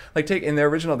happened. Like, in the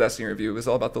original Destiny review, it was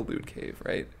all about the loot cave,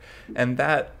 right? And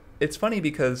that, it's funny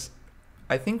because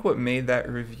I think what made that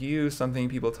review something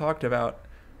people talked about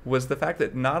was the fact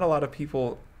that not a lot of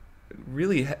people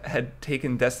really had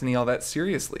taken Destiny all that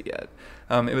seriously yet.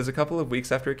 It was a couple of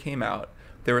weeks after it came out.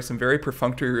 There were some very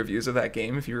perfunctory reviews of that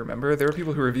game, if you remember. There were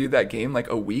people who reviewed that game like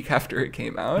a week after it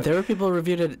came out. There were people who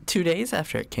reviewed it 2 days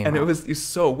after it came out. And it was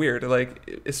so weird,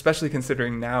 like, especially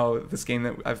considering now this game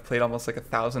that I've played almost like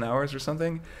 1,000 hours or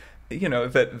something, you know,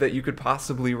 that you could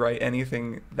possibly write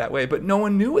anything that way. But no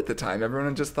one knew at the time.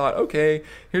 Everyone just thought, okay,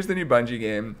 here's the new Bungie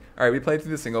game. All right, we played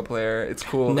through the single player. It's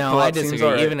cool. No, I disagree.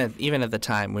 Right. Even at the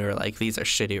time, we were like, these are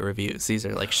shitty reviews. These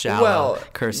are like shallow,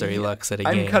 cursory looks at a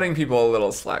game. I'm cutting people a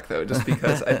little slack, though, just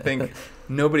because I think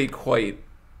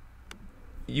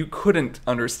you couldn't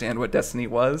understand what Destiny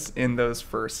was in those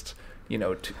first, you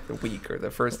know, week or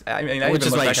the first. I mean, which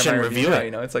is why you shouldn't review it.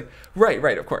 You know, it's like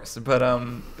right, of course,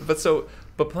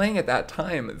 But playing at that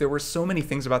time, there were so many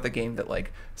things about the game that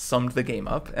like summed the game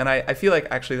up. And I feel like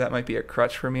actually that might be a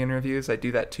crutch for me in reviews. I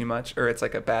do that too much, or it's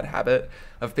like a bad habit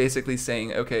of basically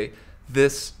saying, okay,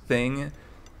 this thing,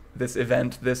 this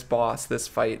event, this boss, this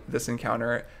fight, this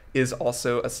encounter is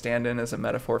also a stand-in as a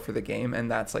metaphor for the game, and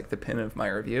that's like the pin of my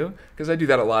review, because I do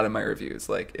that a lot in my reviews.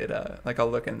 Like I'll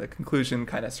look, and the conclusion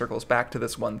kind of circles back to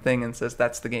this one thing and says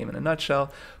that's the game in a nutshell.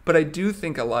 But I do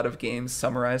think a lot of games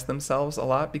summarize themselves a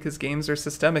lot because games are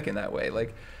systemic in that way.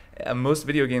 Like most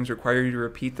video games require you to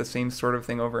repeat the same sort of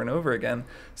thing over and over again.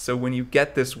 So when you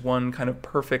get this one kind of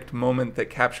perfect moment that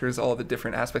captures all the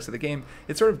different aspects of the game,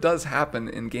 it sort of does happen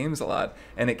in games a lot,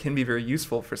 and it can be very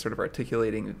useful for sort of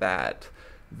articulating that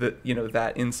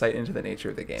insight into the nature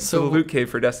of the game. So the loot cave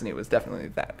for Destiny was definitely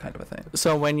that kind of a thing.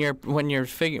 So when you're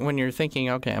thinking,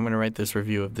 okay, I'm going to write this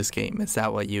review of this game, is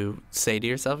that what you say to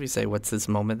yourself? You say, what's this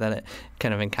moment that it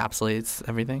kind of encapsulates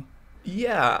everything?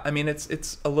 Yeah, I mean,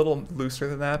 it's a little looser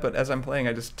than that, but as I'm playing,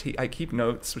 I keep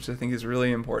notes, which I think is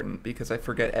really important because I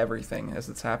forget everything as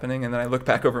it's happening, and then I look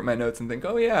back over at my notes and think,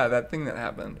 oh yeah, that thing that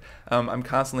happened. I'm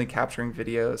constantly capturing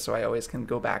videos, so I always can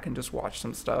go back and just watch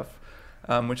some stuff,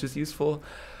 which is useful.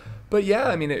 But yeah,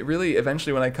 I mean, it really,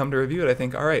 eventually when I come to review it, I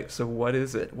think, all right, so what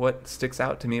is it? What sticks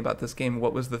out to me about this game?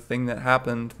 What was the thing that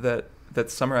happened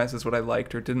that summarizes what I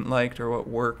liked or didn't like, or what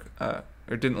worked,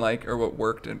 or didn't like, or what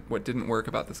worked and what didn't work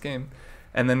about this game?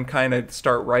 And then kind of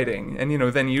start writing. And,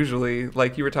 then usually,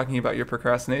 like you were talking about your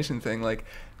procrastination thing, like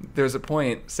there's a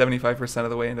point 75% of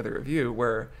the way into the review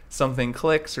where something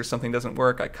clicks or something doesn't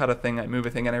work. I cut a thing, I move a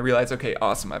thing, and I realize, okay,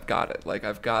 awesome, I've got it. Like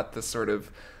I've got the sort of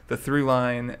the through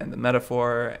line and the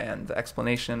metaphor and the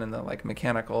explanation and the like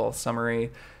mechanical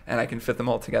summary, and I can fit them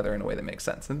all together in a way that makes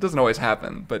sense. And it doesn't always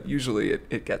happen, but usually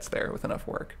it gets there with enough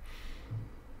work.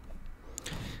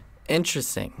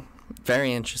 Interesting.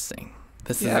 Very interesting.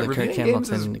 This is the Kirk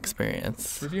Hamilton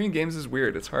experience. Reviewing games is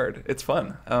weird. It's hard. It's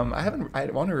fun. I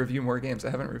want to review more games. I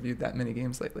haven't reviewed that many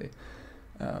games lately.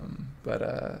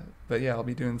 But yeah, I'll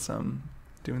be doing some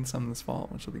this fall,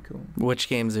 which will be cool. Which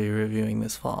games are you reviewing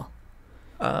this fall?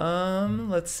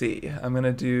 Let's see. I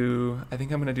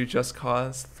think I'm gonna do Just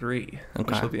Cause 3, okay,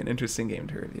 which will be an interesting game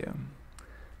to review.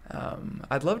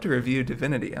 I'd love to review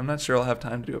Divinity. I'm not sure I'll have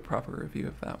time to do a proper review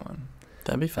of that one.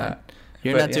 That'd be fun.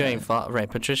 You're not doing right?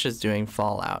 Patricia's doing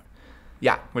Fallout.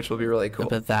 Yeah, which will be really cool.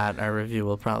 But our review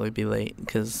will probably be late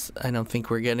because I don't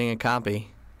think we're getting a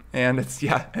copy. And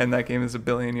and that game is 1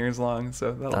 billion years long,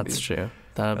 so that's true.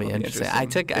 That'll be interesting. I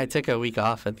took a week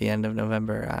off at the end of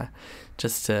November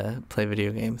just to play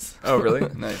video games. Oh, really?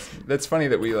 Nice. That's funny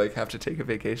that we have to take a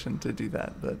vacation to do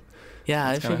that, but yeah,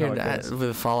 I figured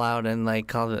with Fallout and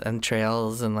and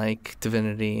Trails and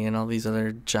Divinity and all these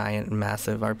other giant,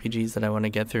 massive RPGs that I want to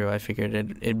get through, I figured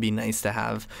it'd be nice to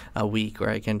have a week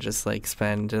where I can just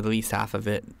spend at least half of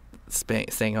it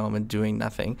staying home and doing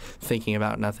nothing, thinking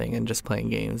about nothing, and just playing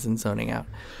games and zoning out.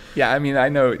 Yeah, I mean, I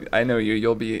know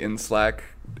you'll be in Slack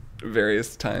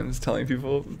various times telling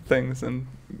people things and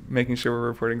making sure we're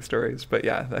reporting stories, but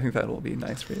yeah, I think that'll be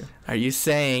nice for you. Are you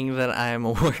saying that I'm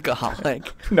a workaholic?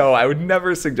 No, I would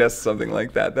never suggest something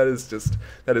like that. That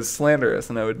is slanderous,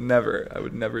 and I would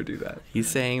never do that. You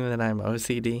saying that I'm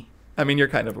OCD? I mean, you're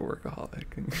kind of a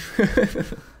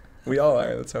workaholic. We all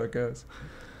are. That's how it goes.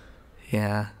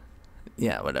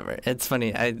 Yeah, whatever. It's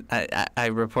funny. I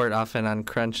report often on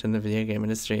crunch in the video game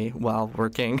industry while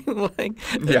working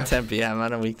at 10 p.m.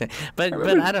 on a weekday. But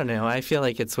I don't know. I feel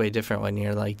like it's way different when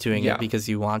you're doing it because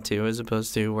you want to, as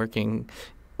opposed to working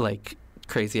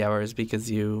crazy hours because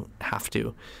you have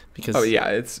to. Because Oh yeah,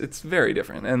 it's very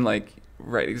different, and like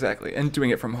right, exactly, and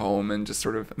doing it from home and just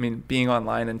sort of, I mean, being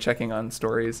online and checking on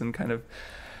stories and kind of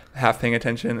half paying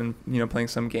attention and playing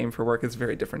some game for work is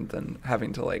very different than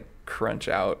having to like crunch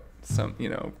out some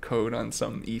code on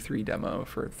some E3 demo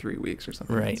for 3 weeks or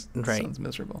something. Right. Sounds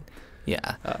miserable.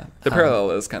 Yeah. The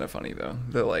parallel is kind of funny though.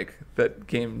 That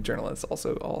game journalists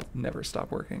also all never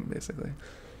stop working basically.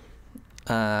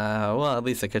 Well, at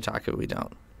least at Kotaku we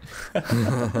don't.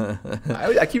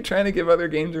 I keep trying to give other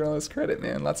game journalists credit,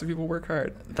 man. Lots of people work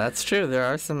hard. That's true. There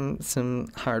are some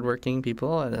hardworking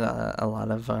people at a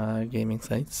lot of gaming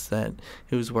sites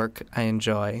whose work I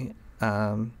enjoy.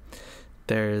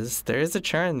 There is a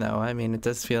churn though. I mean, it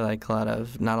does feel like not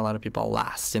a lot of people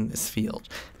last in this field.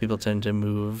 People tend to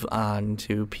move on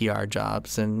to PR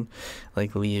jobs and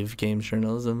like leave game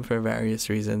journalism for various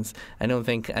reasons. I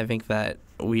think that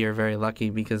we are very lucky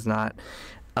because not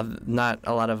a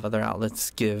lot of other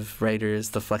outlets give writers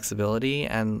the flexibility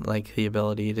and like the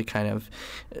ability to kind of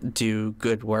do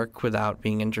good work without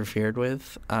being interfered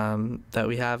with that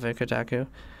we have at Kotaku.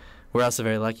 We're also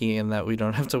very lucky in that we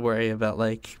don't have to worry about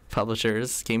like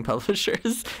game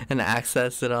publishers and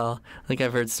access at all. Like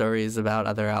I've heard stories about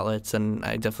other outlets, and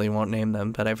I definitely won't name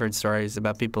them, but I've heard stories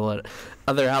about people at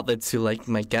other outlets who like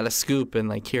might get a scoop and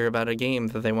like hear about a game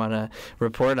that they want to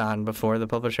report on before the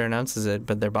publisher announces it,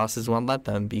 but their bosses won't let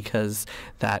them because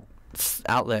that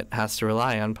outlet has to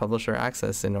rely on publisher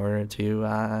access in order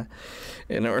to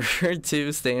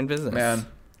stay in business. Man.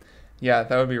 Yeah,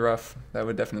 that would be rough. That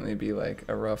would definitely be like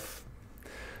a rough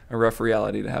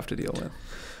reality to have to deal with.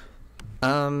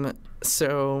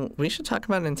 So we should talk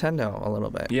about Nintendo a little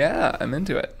bit. Yeah, I'm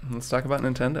into it. Let's talk about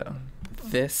Nintendo.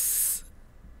 This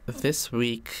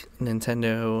week,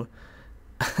 Nintendo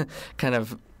kind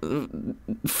of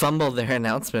fumbled their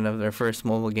announcement of their first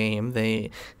mobile game. They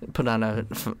put on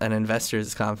an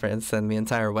investors conference, and the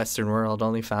entire Western world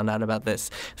only found out about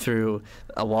this through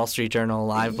a Wall Street Journal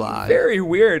live blog. Very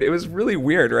weird. It was really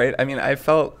weird, right? I mean, I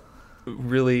felt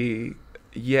really...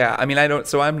 Yeah, I mean,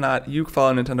 I'm not, you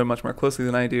follow Nintendo much more closely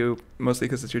than I do, mostly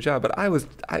because it's your job, but I was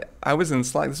in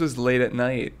Slack. This was late at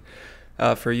night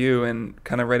for you and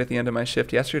kind of right at the end of my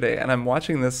shift yesterday, and I'm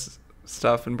watching this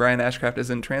stuff, and Brian Ashcraft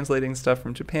isn't translating stuff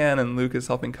from Japan, and Luke is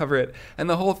helping cover it, and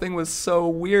the whole thing was so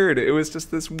weird. It was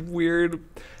just this weird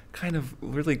kind of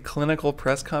really clinical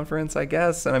press conference, I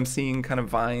guess, and I'm seeing kind of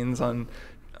vines on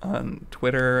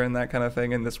Twitter and that kind of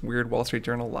thing, and this weird Wall Street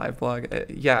Journal live blog.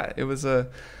 Yeah, it was a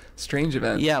strange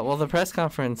event. Yeah, well, the press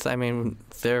conference, I mean,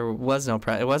 there was no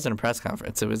it wasn't a press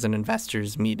conference. It was an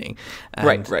investors meeting.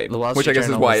 Right. The Wall Which Street I guess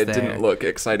Journal is why was it didn't look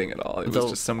exciting at all. It was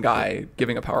just some guy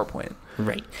giving a PowerPoint.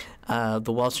 Right.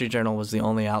 The Wall Street Journal was the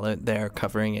only outlet there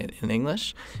covering it in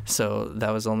English, so that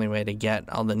was the only way to get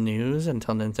all the news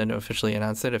until Nintendo officially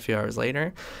announced it a few hours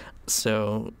later.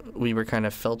 So we were kind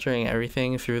of filtering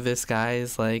everything through this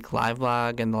guy's like live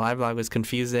blog, and the live blog was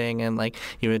confusing, and like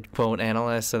he would quote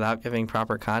analysts without giving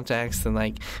proper context, and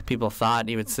like people thought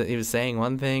he was saying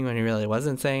one thing when he really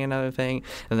wasn't saying another thing.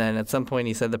 And then at some point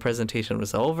he said the presentation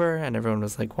was over, and everyone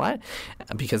was like, "What?"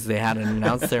 Because they hadn't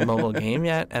announced their mobile game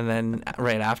yet. And then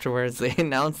right afterwards they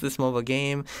announced this mobile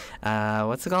game.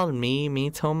 What's it called?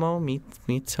 Miitomo,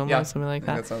 Yeah, something like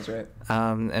that. That sounds right.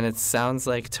 And it sounds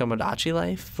like Tomodachi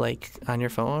Life, like on your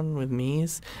phone with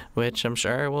Mii's, which I'm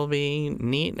sure will be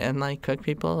neat and like cook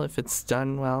people if it's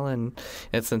done well, and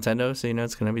it's Nintendo, so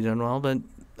it's going to be done well. But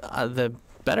the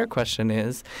better question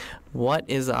is, what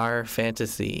is our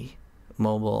fantasy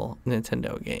mobile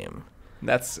Nintendo game?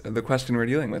 That's the question we're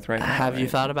dealing with right now. Have you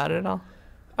thought about it at all?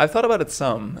 I've thought about it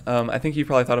some. I think you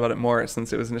probably thought about it more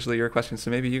since it was initially your question. So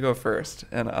maybe you go first,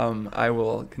 and I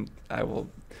will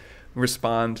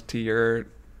respond to your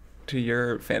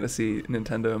fantasy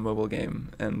Nintendo mobile game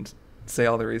and say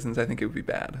all the reasons I think it would be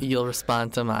bad. You'll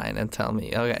respond to mine and tell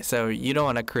me. Okay, so you don't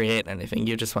want to create anything.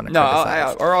 You just want to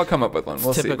criticize. I'll come up with one.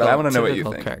 We'll see. But I want to know what you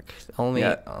think. Kirk.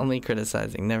 Only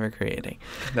criticizing, never creating.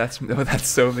 That's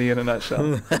so me in a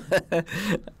nutshell.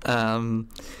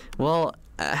 Well,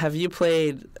 have you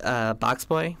played Box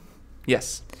Boy?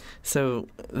 Yes. So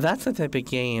that's the type of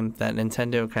game that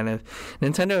Nintendo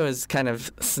has kind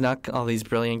of snuck all these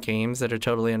brilliant games that are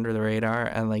totally under the radar,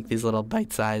 and like these little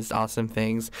bite-sized awesome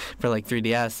things for like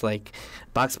 3DS, like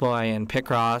Box Boy and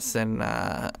Picross and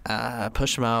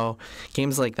Pushmo,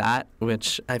 games like that,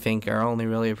 which I think are only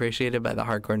really appreciated by the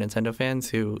hardcore Nintendo fans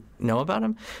who know about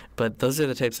them. But those are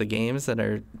the types of games that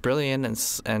are brilliant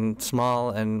and small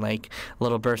and like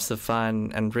little bursts of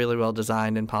fun and really well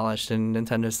designed and polished in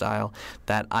Nintendo style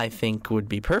that I think would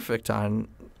be perfect on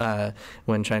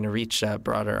when trying to reach a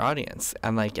broader audience.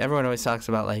 And like everyone always talks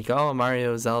about like, oh,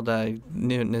 Mario, Zelda,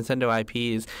 new Nintendo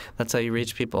IPs, that's how you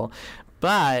reach people.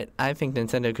 But I think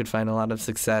Nintendo could find a lot of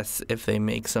success if they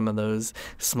make some of those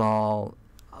small,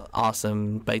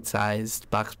 awesome, bite-sized,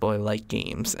 Box Boy-like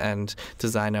games and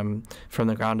design them from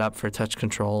the ground up for touch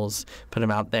controls, put them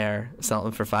out there, sell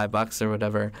them for $5 or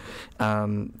whatever.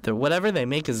 Whatever they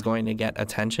make is going to get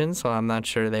attention, so I'm not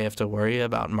sure they have to worry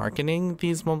about marketing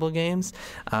these mobile games,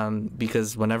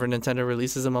 because whenever Nintendo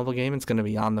releases a mobile game, it's going to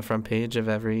be on the front page of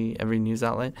every news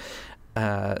outlet.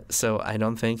 So I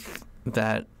don't think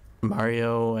that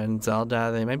Mario and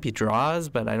Zelda, they might be draws,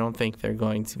 but I don't think they're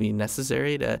going to be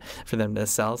necessary for them to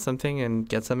sell something and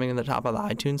get something in the top of the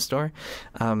iTunes store.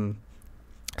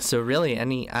 So really,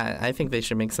 I think they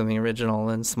should make something original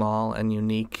and small and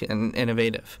unique and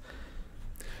innovative.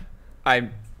 I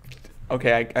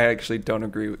actually don't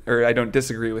agree, or I don't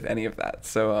disagree with any of that.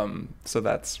 So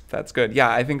that's good. Yeah,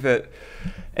 I think that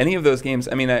any of those games.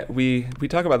 I mean, we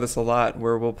talk about this a lot,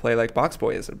 where we'll play like Box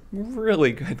Boy is a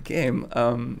really good game.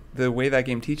 The way that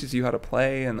game teaches you how to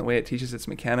play, and the way it teaches its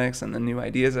mechanics and the new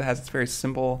ideas it has, it's very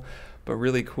simple, but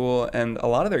really cool. And a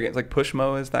lot of their games, like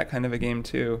Pushmo, is that kind of a game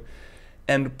too.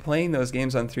 And playing those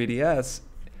games on 3DS,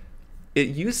 it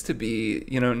used to be,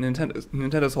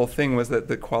 Nintendo's whole thing was that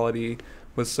the quality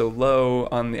was so low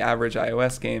on the average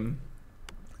iOS game,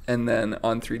 and then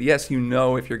on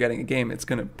 3DS, if you're getting a game, it's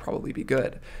going to probably be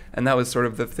good. And that was sort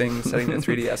of the thing setting the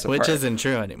 3DS apart. Which isn't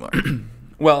true anymore.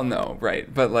 Well, no,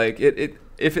 right. But like if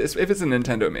it's a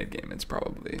Nintendo-made game, it's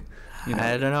probably...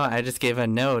 I don't know. I just gave a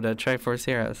no to Triforce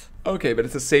Heroes. Okay, but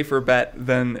it's a safer bet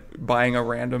than buying a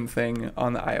random thing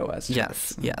on the iOS.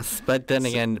 Yes. But then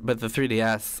again, the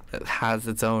 3DS has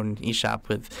its own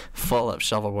eShop full of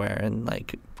shovelware and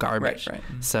like garbage. Right.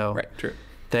 So right, true.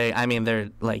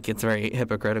 They're like, it's very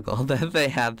hypocritical that they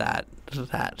had that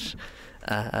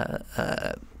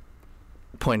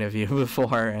point of view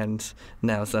before, and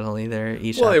now suddenly their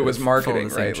eShop. Well, it was marketing,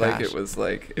 right? Trash.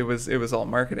 Like it was all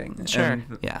marketing. Sure.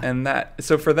 And that,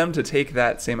 so for them to take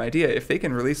that same idea, if they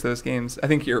can release those games, I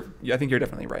think you're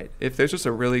definitely right. If there's just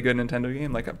a really good Nintendo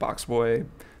game, like a Box Boy,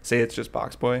 say it's just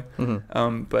Box Boy,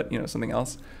 but something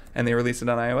else, and they release it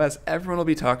on iOS, everyone will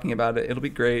be talking about it. It'll be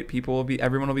great.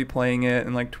 Everyone will be playing it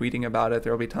and like tweeting about it.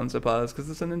 There will be tons of buzz because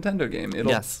it's a Nintendo game.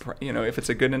 If it's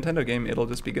a good Nintendo game, it'll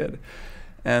just be good.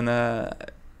 And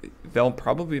they'll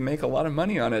probably make a lot of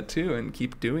money on it too, and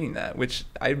keep doing that. Which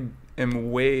I'm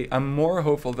more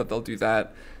hopeful that they'll do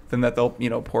that than that they'll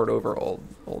port over old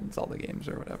Zelda games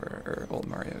or whatever, or old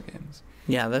Mario games.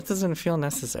 Yeah, that doesn't feel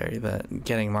necessary, that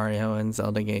getting Mario and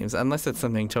Zelda games, unless it's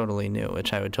something totally new,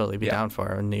 which I would totally be down for,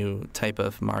 a new type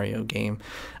of Mario game.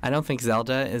 I don't think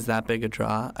Zelda is that big a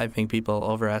draw. I think people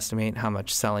overestimate how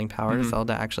much selling power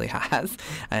Zelda actually has.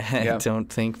 I don't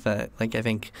think that, I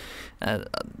think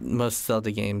most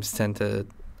Zelda games tend to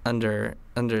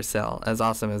undersell, as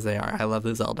awesome as they are. I love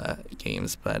the Zelda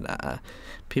games, but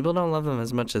people don't love them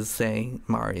as much as, say,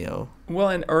 Mario.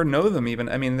 Well, or know them even.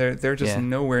 I mean, they're just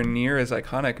nowhere near as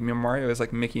iconic. I mean, Mario is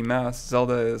like Mickey Mouse.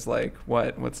 Zelda is like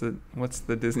what? What's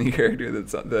the Disney character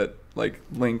that like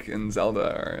Link and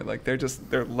Zelda are? Like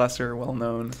they're lesser well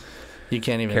known. You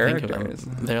can't even think of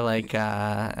them. They're like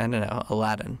I don't know,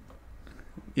 Aladdin.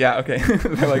 Yeah, okay.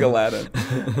 They're like Aladdin.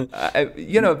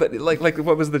 But like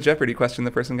what was the Jeopardy question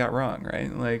the person got wrong,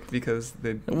 right? Like, because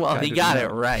they... Well, he got it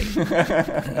right.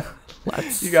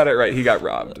 You got it right. He got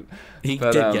robbed. He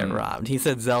did get robbed. He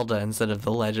said Zelda instead of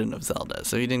The Legend of Zelda,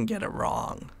 so he didn't get it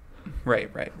wrong.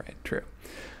 Right. True.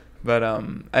 But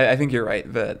I think you're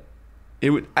right that it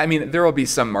would... I mean, there will be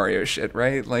some Mario shit,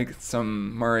 right? Like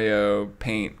some Mario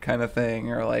Paint kind of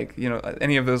thing, or like,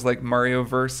 any of those like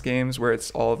Mario-verse games where it's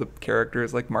all the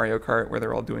characters, like Mario Kart, where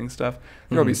they're all doing stuff.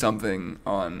 There will be something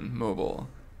on mobile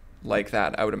like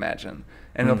that, I would imagine.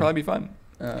 And it'll probably be fun.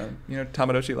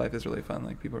 Tamagotchi Life is really fun.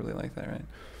 Like, people really like that, right?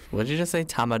 What did you just say?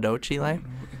 Tamagotchi Life?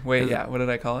 Wait, what did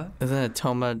I call it? Isn't it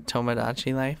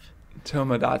Tomodachi Life?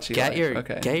 Tomodachi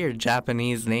Life. Get your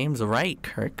Japanese names right,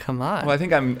 Kirk. Come on. Well, I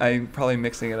think I'm probably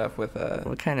mixing it up with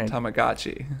what kind of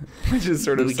Tamagotchi, which is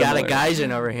sort of we similar. Got a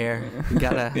gaijin over here. We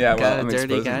got a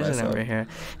dirty gaijin over here.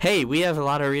 Hey, we have a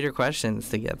lot of reader questions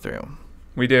to get through.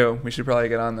 We do. We should probably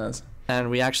get on those. And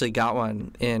we actually got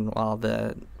one in while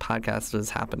the podcast was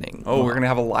happening. Oh, we're gonna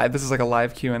have a live. This is like a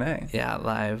live Q&A. Yeah,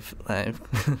 live.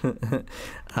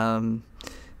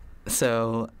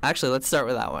 So actually, let's start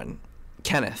with that one.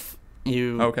 Kenneth,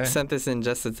 you sent this in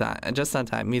just on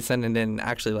time. You sent it in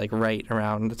actually like right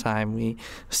around the time we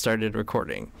started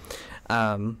recording.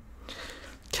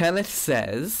 Kenneth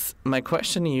says, my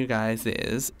question to you guys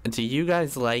is, do you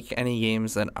guys like any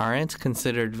games that aren't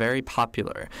considered very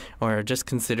popular or are just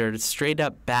considered straight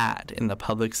up bad in the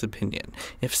public's opinion?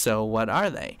 If so, what are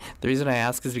they? The reason I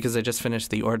ask is because I just finished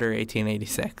The Order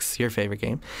 1886, your favorite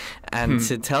game. And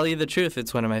to tell you the truth,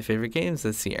 it's one of my favorite games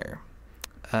this year.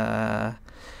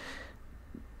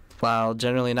 While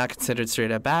generally not considered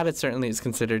straight up bad, it certainly is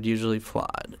considered usually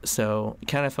flawed. So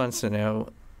Kenneth wants to know,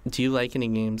 do you like any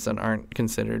games that aren't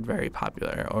considered very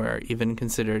popular or even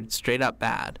considered straight up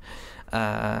bad?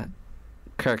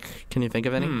 Kirk, can you think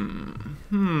of any?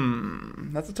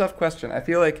 That's a tough question. I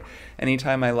feel like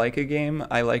anytime I like a game,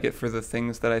 I like it for the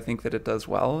things that I think that it does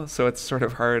well. So it's sort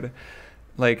of hard,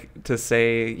 like, to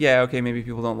say, yeah, okay, maybe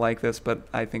people don't like this, but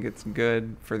I think it's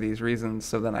good for these reasons,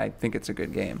 so then I think it's a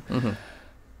good game.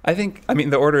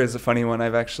 The Order is a funny one.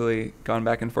 I've actually gone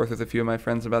back and forth with a few of my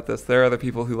friends about this. There are other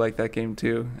people who like that game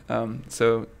too.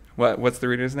 So what's the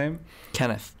reader's name?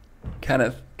 Kenneth,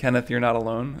 you're not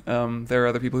alone. There are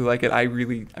other people who like it. I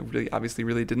really obviously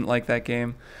really didn't like that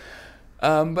game.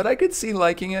 But I could see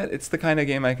liking it. It's the kind of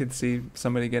game I could see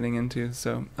somebody getting into,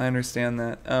 so I understand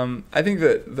that. I think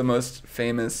that the most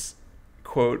famous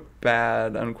quote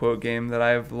bad unquote game that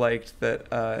I've liked that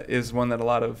is one that a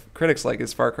lot of critics like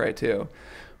is Far Cry 2,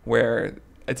 where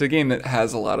it's a game that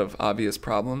has a lot of obvious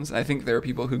problems. I think there are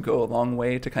people who go a long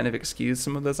way to kind of excuse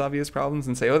some of those obvious problems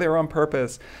and say, oh, they were on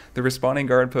purpose. The respawning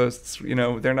guard posts,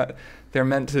 they're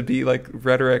meant to be like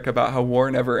rhetoric about how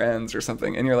war never ends or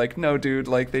something. And you're like, no, dude,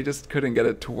 like they just couldn't get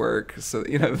it to work. So,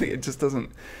 it just doesn't.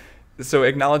 So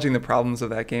acknowledging the problems of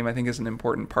that game, I think, is an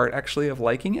important part actually of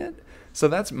liking it. So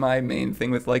that's my main thing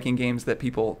with liking games that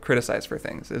people criticize for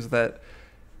things, is that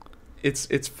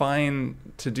it's fine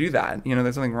to do that.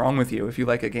 There's nothing wrong with you if you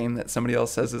like a game that somebody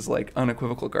else says is like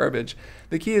unequivocal garbage.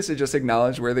 The key is to just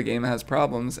acknowledge where the game has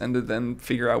problems and to then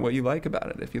figure out what you like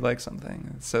about it if you like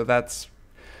something. So that's,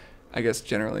 I guess,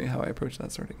 generally how I approach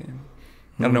that sort of game.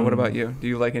 I don't know. What about you? Do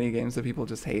you like any games that people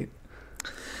just hate?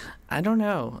 I don't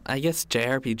know. I guess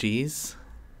JRPGs.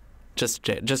 Just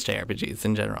JRPGs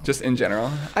in general. Just in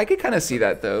general. I could kind of see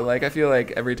that, though. Like, I feel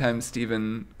like every time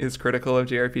Steven is critical of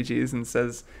JRPGs and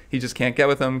says he just can't get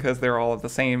with them because they're all the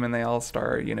same and they all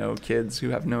star, kids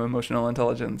who have no emotional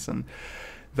intelligence and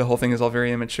the whole thing is all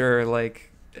very immature. Like,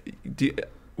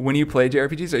 when you play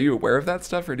JRPGs, are you aware of that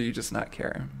stuff or do you just not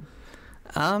care?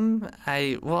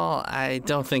 I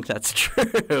don't think that's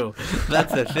true.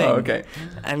 That's the thing. Oh, okay.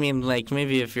 I mean, like,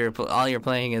 maybe if all you're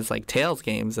playing is like Tales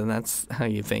games, and that's how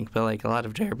you think. But like a lot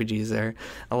of JRPGs are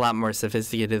a lot more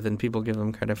sophisticated than people give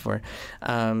them credit for.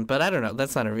 But I don't know.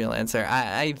 That's not a real answer.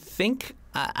 I think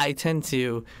I tend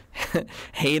to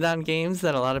hate on games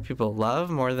that a lot of people love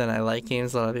more than I like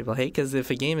games that a lot of people hate, because if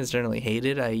a game is generally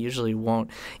hated, I usually won't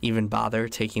even bother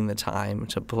taking the time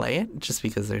to play it just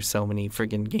because there's so many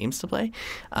friggin' games to play.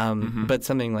 But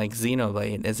something like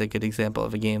Xenoblade is a good example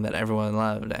of a game that everyone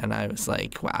loved, and I was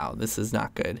like, wow, this is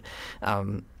not good.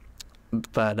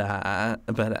 But I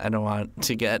don't want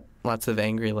to get lots of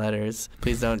angry letters.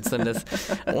 Please don't send us.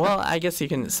 Well, I guess you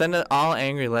can send all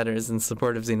angry letters in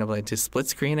support of Xenoblade to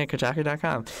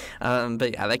SplitScreen@Kotaku.com.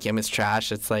 But yeah, that game is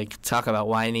trash. It's like, talk about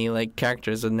whiny like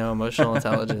characters with no emotional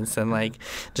intelligence and like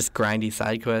just grindy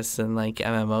side quests and like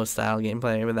MMO style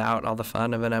gameplay without all the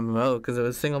fun of an MMO because it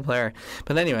was single player.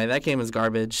 But anyway, that game is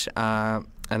garbage, and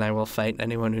I will fight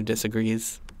anyone who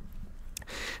disagrees.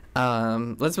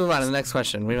 Let's move on to the next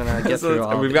question. We want to get through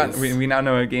all we now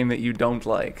know a game that you don't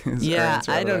like. Yeah,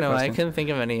 I don't know. Question. I couldn't think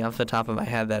of any off the top of my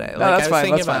head that I like. No, that's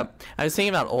fine. I was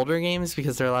thinking about older games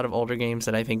because there are a lot of older games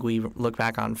that I think we look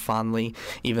back on fondly,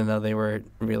 even though they were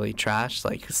really trash,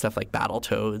 like stuff like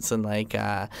Battletoads and like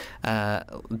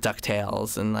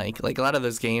DuckTales and like a lot of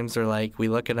those games are like we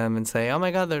look at them and say, oh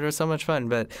my god, they were so much fun,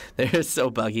 but they're so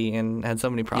buggy and had so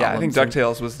many problems. Yeah, I think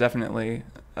DuckTales was definitely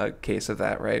a case of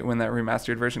that, right? When that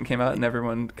remastered version came out and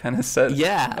everyone kind of said,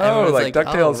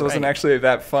 DuckTales wasn't actually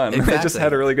that fun. Exactly. They just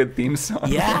had a really good theme song.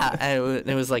 Yeah, and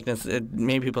it was like this, it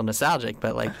made people nostalgic,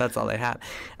 but like that's all they had.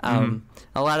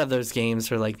 A lot of those games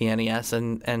were like the NES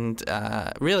and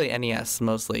really NES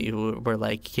mostly were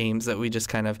like games that we just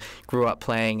kind of grew up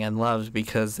playing and loved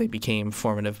because they became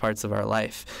formative parts of our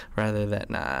life rather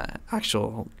than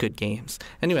actual good games.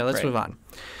 Anyway, let's move on.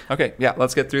 Okay, yeah,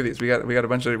 let's get through these. We got a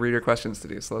bunch of reader questions to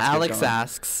do, so let's Alex get going.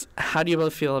 asks, how do you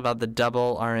both feel about the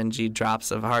double RNG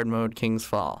drops of hard mode King's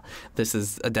Fall? This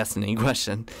is a Destiny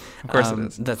question. Of course it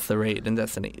is. That's the rate in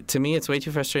Destiny. To me, it's way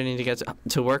too frustrating to get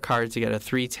to work hard to get a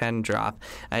 310 drop.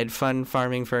 I had fun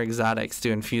farming for exotics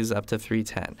to infuse up to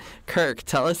 310. Kirk,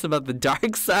 tell us about the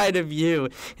dark side of you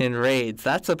in raids.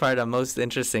 That's the part I'm most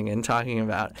interested in talking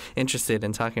about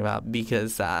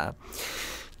because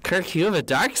Kirk, you have a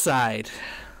dark side.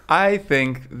 I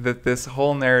think that this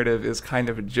whole narrative is kind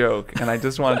of a joke, and I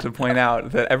just wanted to point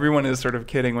out that everyone is sort of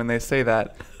kidding when they say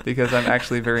that, because I'm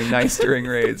actually very nice during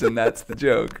raids, and that's the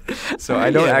joke. So I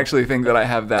don't actually think that I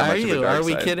have that much of a dark side. Are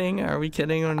we kidding? Are we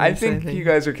kidding? When I think you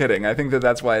guys are kidding. I think that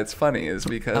that's why it's funny, is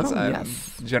because I'm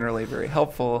generally very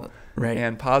helpful. Right.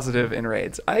 And positive in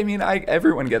raids. I mean,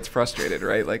 everyone gets frustrated,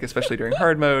 right? Like, especially during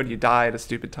hard mode, you die at a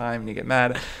stupid time and you get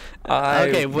mad. Wait.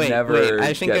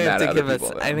 I think I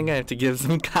have to give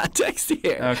some context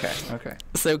here. Okay.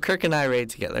 So Kirk and I raid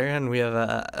together, and we have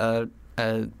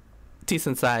a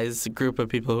decent-sized group of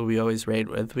people who we always raid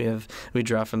with. We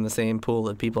draw from the same pool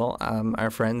of people, our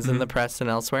friends in the press and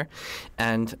elsewhere,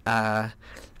 and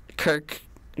Kirk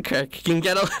can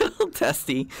get a little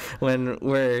testy when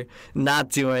we're not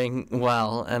doing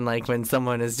well, and like when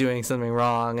someone is doing something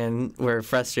wrong and we're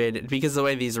frustrated, because the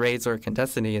way these raids work in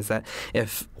Destiny is that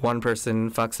if one person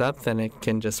fucks up, then it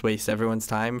can just waste everyone's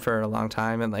time for a long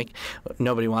time, and like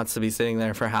nobody wants to be sitting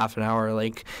there for half an hour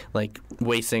like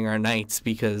wasting our nights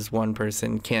because one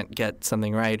person can't get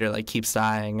something right, or like keeps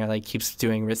dying, or like keeps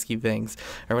doing risky things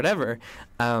or whatever.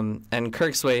 And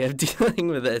Kirk's way of dealing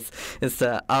with this is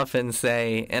to often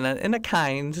say, in a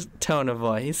kind tone of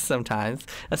voice, sometimes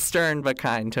a stern but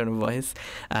kind tone of voice,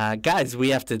 guys, we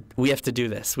have to do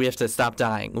this. We have to stop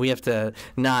dying. We have to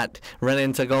not run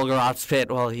into Golgoroth's pit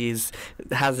while he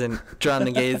hasn't drawn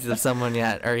the gaze of someone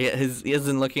yet, or he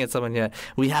isn't looking at someone yet.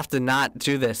 We have to not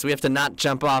do this. We have to not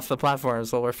jump off the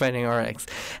platforms while we're fighting Oryx.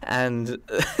 And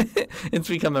it's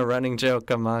become a running joke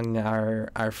among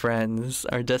our friends,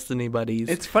 our Destiny buddies.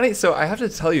 It's funny. So I have to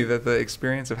tell you that the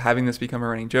experience of having this become a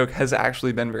running joke has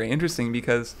actually been very interesting,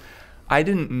 because I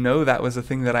didn't know that was a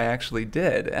thing that I actually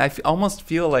did. I almost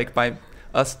feel like by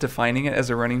us defining it as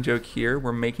a running joke here,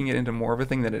 we're making it into more of a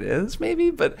thing than it is,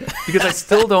 maybe. But because I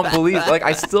still don't believe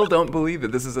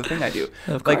that this is a thing I do.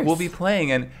 Like, we'll be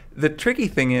playing, and the tricky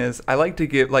thing is, I like to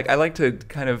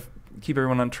kind of keep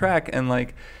everyone on track and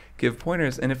like give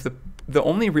pointers. And if the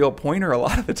only real pointer a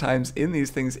lot of the times in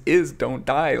these things is don't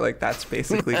die, like that's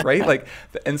basically right. Like,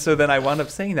 and so then I wound up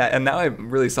saying that, and now I'm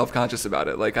really self-conscious about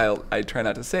it. Like I try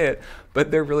not to say it,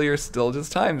 but there really are still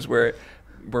just times where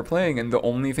we're playing and the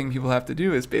only thing people have to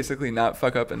do is basically not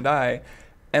fuck up and die.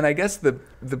 And I guess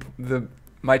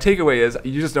my takeaway is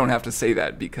you just don't have to say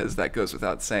that, because that goes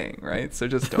without saying, right? So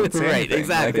just don't say anything.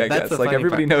 Exactly. Like, I guess like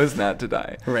everybody knows not to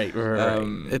die. Right.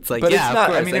 It's like, but yeah, it's not.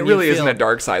 Of course. I mean, it really isn't a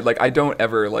dark side. Like, I don't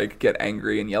ever like get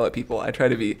angry and yell at people. I try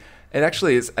to be. It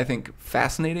actually is, I think,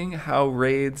 fascinating how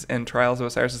raids and Trials of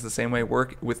Osiris is the same way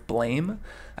work with blame.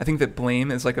 I think that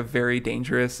blame is like a very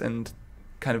dangerous and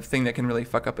kind of thing that can really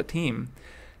fuck up a team.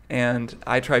 And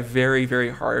I try very,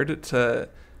 very hard to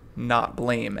not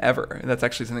blame ever. That's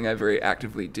actually something I very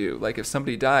actively do. Like, if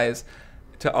somebody dies,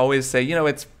 to always say,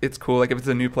 it's cool. Like, if it's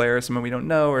a new player or someone we don't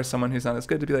know or someone who's not as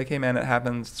good, to be like, hey man, it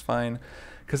happens, it's fine.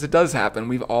 Because it does happen.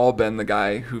 We've all been the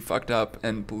guy who fucked up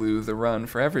and blew the run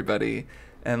for everybody.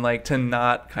 And like, to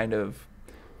not kind of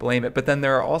blame it. But then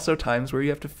there are also times where you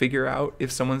have to figure out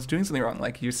if someone's doing something wrong.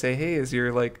 Like, you say, hey, is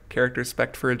your like character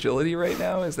spec'd for agility right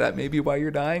now? Is that maybe why you're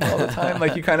dying all the time?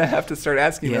 Like, you kind of have to start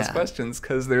asking those questions,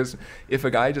 because if a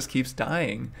guy just keeps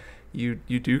dying, you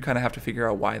do kind of have to figure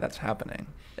out why that's happening.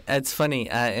 It's funny.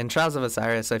 In Trials of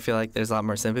Osiris, I feel like there's a lot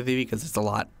more sympathy because it's a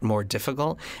lot more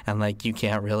difficult, and like you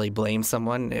can't really blame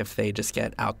someone if they just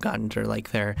get outgunned or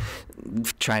like they're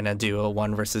trying to do a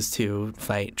 1 versus 2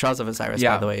 fight. Trials of Osiris,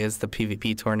 by the way, is the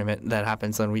PvP tournament that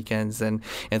happens on weekends, and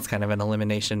it's kind of an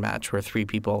elimination match where 3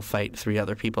 people fight 3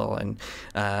 other people, and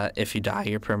if you die,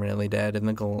 you're permanently dead. And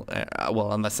the goal,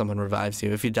 unless someone revives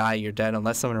you. If you die, you're dead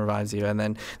unless someone revives you, and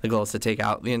then the goal is to take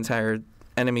out the entire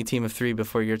enemy team of 3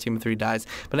 before your team of 3 dies.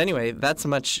 But anyway, it's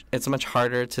much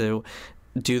harder to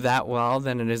do that well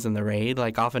than it is in the raid.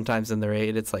 Like, oftentimes in the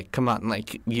raid, it's like, come on,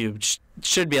 like, you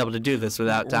should be able to do this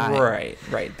without dying.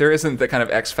 Right. There isn't the kind of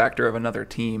X factor of another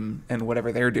team and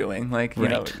whatever they're doing. Like, you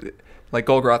know, like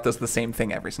Golgoroth does the same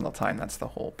thing every single time. That's the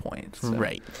whole point. So.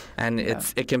 Right. And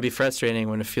it can be frustrating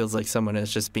when it feels like someone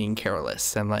is just being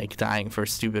careless and like dying for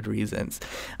stupid reasons,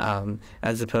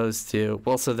 as opposed to,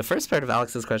 so the first part of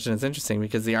Alex's question is interesting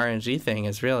because the RNG thing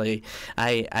is really,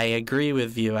 I agree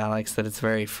with you, Alex, that it's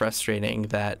very frustrating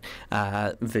that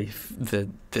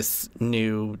this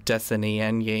new Destiny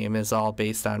endgame is all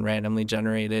based on randomly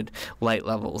generated light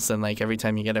levels, and like every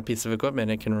time you get a piece of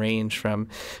equipment, it can range from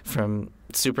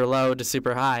super low to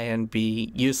super high and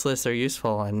be useless or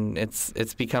useful, and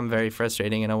it's become very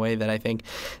frustrating in a way that I think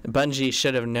Bungie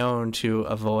should have known to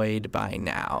avoid by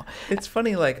now. It's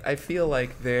funny, like I feel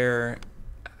like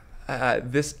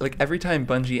this, like, every time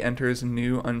Bungie enters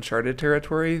new Uncharted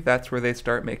territory, that's where they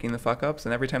start making the fuck ups,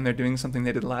 and every time they're doing something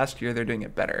they did last year, they're doing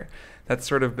it better. That's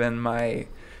sort of been my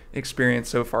experience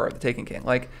so far of the Taken King.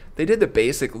 Like, they did the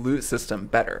basic loot system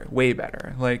better, way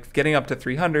better. Like, getting up to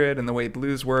 300 and the way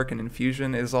blues work and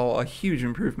infusion is all a huge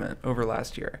improvement over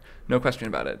last year. No question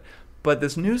about it. But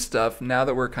this new stuff, now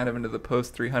that we're kind of into the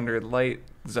post 300 light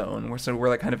zone, we're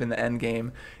like kind of in the end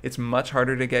game, it's much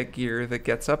harder to get gear that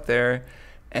gets up there.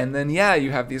 And then, yeah,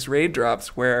 you have these raid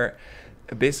drops where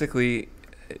basically,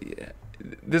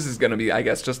 this is going to be, I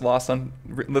guess, just lost on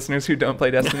listeners who don't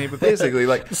play Destiny. But basically,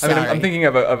 like, I mean, I'm thinking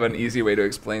of an easy way to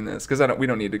explain this, because we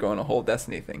don't need to go on a whole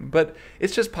Destiny thing. But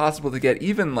it's just possible to get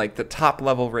even like the top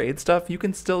level raid stuff. You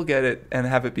can still get it and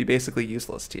have it be basically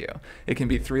useless to you. It can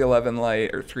be 311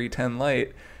 light or 310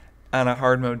 light on a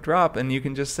hard mode drop, and you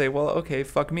can just say, well, okay,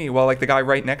 fuck me. Well, like, the guy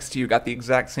right next to you got the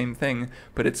exact same thing,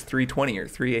 but it's 320 or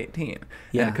 318.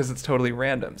 Yeah, because it's totally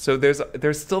random. So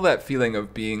there's still that feeling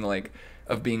of being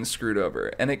screwed over,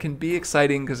 and it can be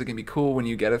exciting because it can be cool when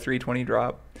you get a 320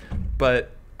 drop,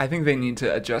 but I think they need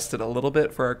to adjust it a little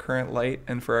bit for our current light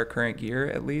and for our current gear,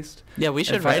 at least. Yeah, we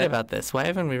should write about this. Why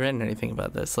haven't we written anything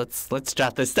about this? Let's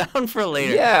jot this down for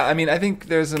later. Yeah, I mean, I think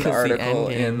there's an article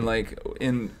in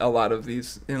a lot of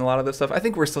this stuff. I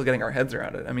think we're still getting our heads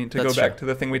around it. I mean, to go back to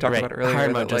the thing we talked about earlier.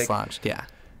 Hard mode just launched, yeah.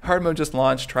 Hard mode just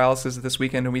launched. Trials is this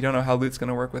weekend, and we don't know how loot's going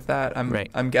to work with that.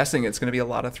 I'm guessing it's going to be a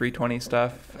lot of 320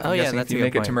 stuff. I'm guessing that's if you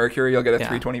make it to Mercury, you'll get a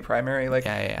 320 primary. Like,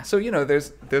 yeah. So,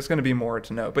 there's going to be more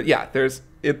to know. But yeah,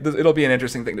 it'll be an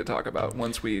interesting thing to talk about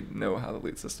once we know how the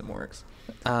loot system works.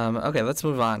 Okay, let's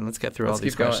move on. Let's get through all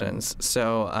these questions.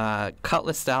 So,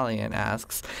 Cutlass Stallion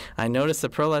asks, I noticed that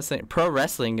pro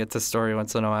wrestling gets a story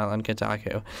once in a while on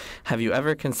Kotaku. Have you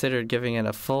ever considered giving it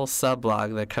a full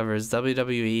sub-blog that covers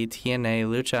WWE, TNA,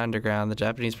 Lucha Underground, the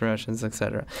Japanese promotions,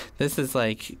 etc.? This is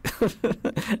like,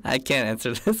 I can't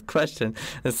answer this question.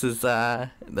 This is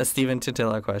a Steven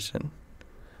Totilla question.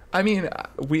 I mean,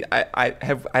 we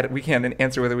can't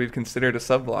answer whether we've considered a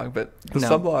sublog, but the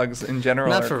subblogs in general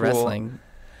not are for cool. Wrestling.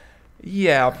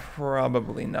 Yeah,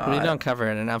 probably not. We don't cover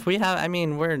it enough. I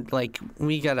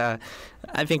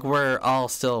think we're all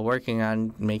still working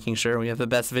on making sure we have the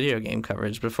best video game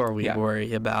coverage before we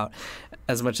worry about,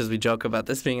 as much as we joke about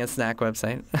this being a snack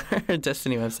website or a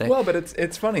Destiny website. Well, but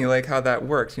it's funny, like, how that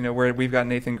works, where we've got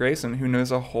Nathan Grayson, who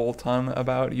knows a whole ton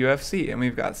about UFC, and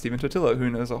we've got Steven Totilla, who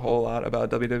knows a whole lot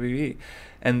about WWE.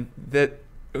 And that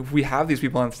if we have these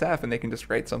people on staff and they can just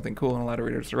write something cool and a lot of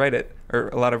readers write it, or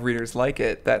a lot of readers like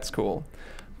it, that's cool.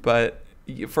 But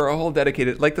for a whole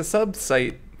dedicated, like the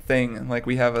sub-site thing, like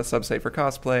we have a sub-site for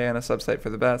cosplay and a sub-site for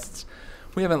the bests.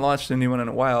 We haven't launched a new one in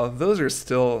a while. Those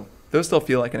still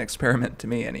feel like an experiment to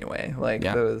me anyway.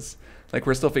 Those, like,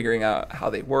 we're still figuring out how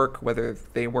they work, whether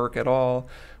they work at all.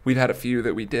 We've had a few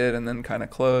that we did and then kind of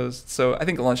closed. So I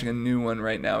think launching a new one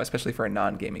right now, especially for a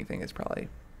non-gaming thing, is probably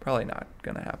not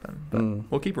going to happen. But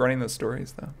we'll keep running those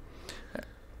stories, though.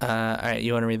 All right,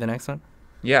 you want to read the next one?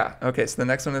 Yeah. Okay, so the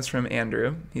next one is from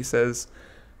Andrew. He says,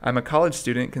 I'm a college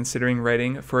student considering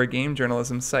writing for a game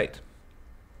journalism site.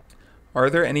 Are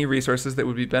there any resources that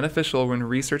would be beneficial when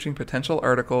researching potential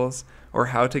articles or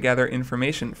how to gather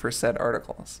information for said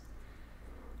articles?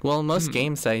 Well, most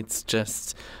game sites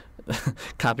just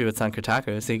copy what's on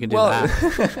Kotaku, so you can do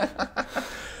that.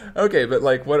 Okay, but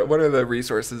like, what are the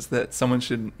resources that someone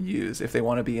should use if they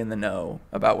want to be in the know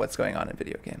about what's going on in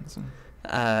video games?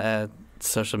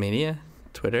 Social media,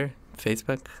 Twitter,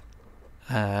 Facebook,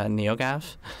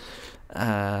 NeoGAF,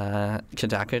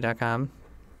 Kotaku.com.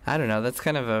 I don't know. That's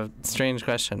kind of a strange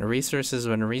question. Resources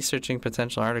when researching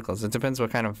potential articles. It depends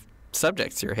what kind of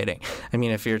subjects you're hitting. I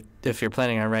mean, if you're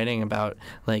planning on writing about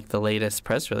like the latest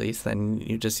press release, then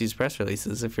you just use press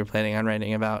releases. If you're planning on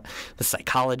writing about the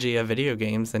psychology of video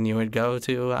games, then you would go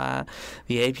to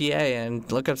the APA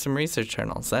and look up some research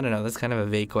journals. I don't know. That's kind of a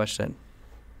vague question.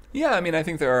 Yeah, I mean, I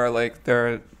think there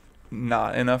are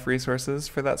not enough resources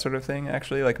for that sort of thing.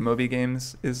 Actually, like Moby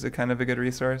Games is a kind of a good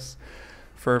resource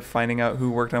for finding out who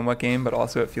worked on what game, but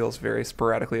also it feels very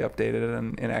sporadically updated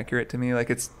and inaccurate to me. Like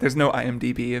there's no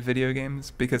IMDb of video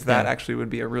games, because that actually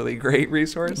would be a really great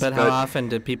resource. But how often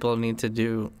do people need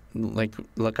to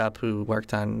look up who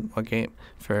worked on what game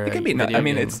for? It can be. I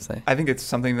think it's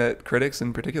something that critics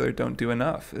in particular don't do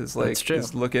enough. Is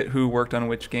look at who worked on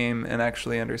which game and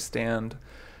actually understand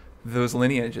those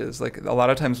lineages. Like a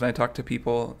lot of times when I talk to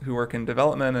people who work in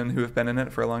development and who have been in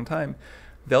it for a long time,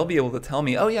 they'll be able to tell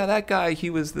me, oh yeah, that guy, he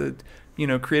was the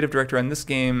creative director on this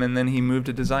game, and then he moved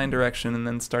a design direction and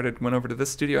then went over to this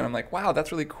studio. And I'm like, wow,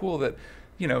 that's really cool that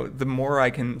the more I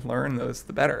can learn those,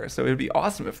 the better. So it would be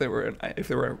awesome if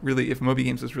Moby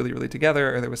Games was really, really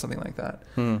together, or there was something like that.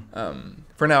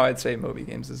 For now, I'd say Moby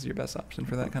Games is your best option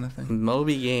for that kind of thing.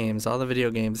 Moby Games, all the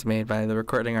video games made by the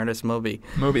recording artist Moby.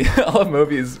 All of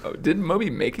Moby's. Did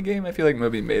Moby make a game? I feel like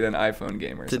Moby made an iPhone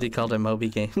game or something. Did he call it Moby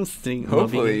Games?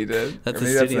 Hopefully he did. That's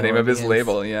maybe that's the name of his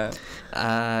label. Yeah.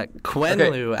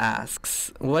 Quenlu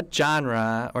asks, what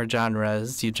genre or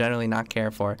genres do you generally not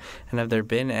care for, and have there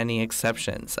been any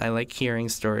exceptions? I like hearing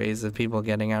stories of people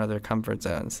getting out of their comfort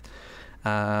zones.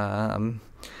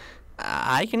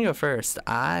 I can go first.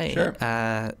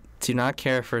 I do not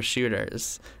care for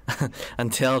shooters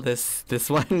until this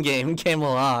one game came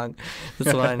along.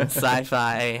 This one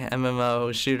sci-fi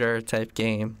MMO shooter type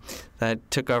game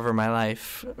that took over my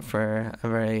life for a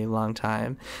very long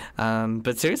time.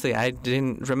 But seriously, I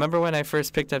didn't remember when I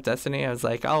first picked up Destiny. I was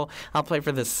like, oh, I'll play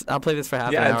this for half an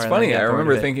hour. Yeah, it's funny. I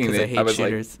remember thinking that I was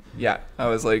shooters. I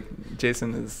was like,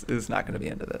 Jason is not going to be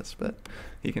into this, but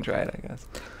he can try it, I guess.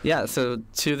 Yeah, so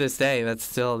to this day, that's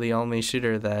still the only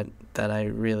shooter that I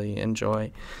really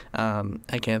enjoy.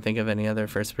 I can't think of any other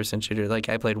first-person shooter. Like,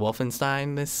 I played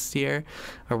Wolfenstein this year,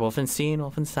 or Wolfenstein.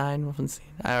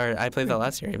 I played that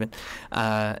last year even,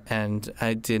 and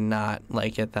I did not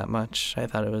like it that much. I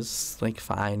thought it was, like,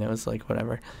 fine. It was, like,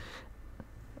 whatever.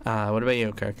 What about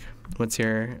you, Kirk? What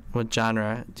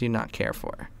genre do you not care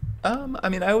for?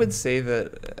 I would say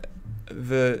that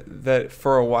that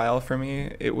for a while for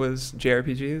me it was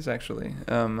JRPGs actually.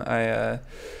 I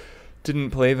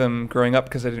didn't play them growing up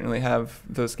because I didn't really have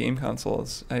those game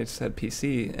consoles. I just had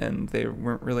PC, and there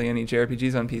weren't really any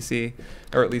JRPGs on PC,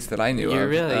 or at least that I knew of.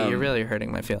 You're really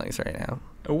hurting my feelings right now.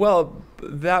 Well,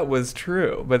 that was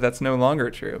true, but that's no longer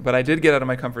true. But I did get out of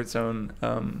my comfort zone.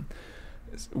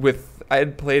 I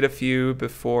had played a few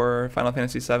before Final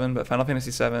Fantasy VII, but Final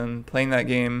Fantasy VII, playing that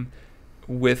game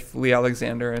with Lee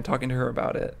Alexander and talking to her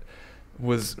about it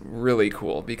was really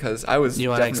cool, because I was. You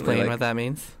want to explain what that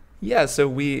means? Yeah, so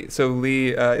Lee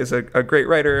is a great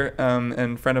writer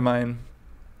and friend of mine,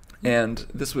 and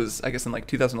this was, I guess, in like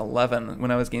 2011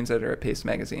 when I was games editor at Paste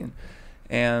Magazine,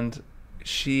 and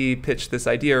she pitched this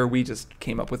idea, or we just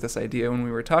came up with this idea when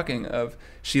we were talking of,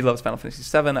 she loves Final Fantasy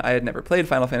VII. I had never played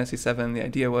Final Fantasy VII. The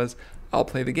idea was, I'll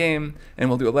play the game, and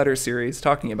we'll do a letter series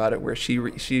talking about it, where she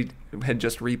had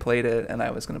just replayed it, and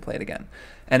I was going to play it again.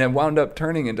 And it wound up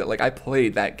turning into, like, I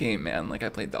played that game, man. Like, I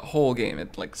played the whole game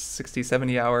at, like, 60,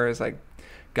 70 hours. I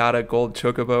got a gold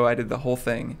chocobo. I did the whole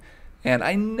thing. And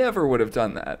I never would have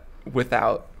done that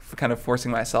without kind of forcing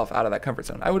myself out of that comfort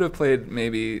zone. I would have played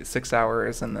maybe 6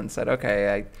 hours and then said,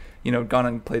 okay, gone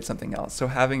and played something else. So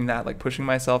having that, like, pushing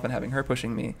myself and having her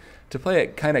pushing me to play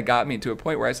it kind of got me to a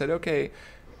point where I said, okay,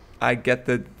 I get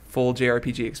the full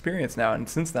JRPG experience now. And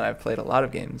since then, I've played a lot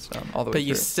of games all the way through. But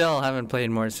you still haven't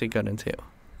played more Suikoden 2.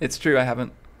 It's true, I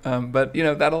haven't. But,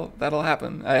 that'll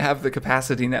happen. I have the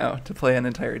capacity now to play an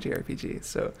entire JRPG.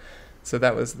 So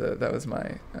that was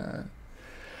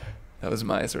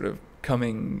my sort of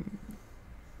coming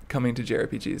to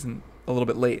JRPGs, and a little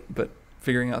bit late, but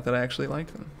figuring out that I actually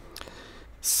liked them.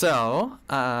 So,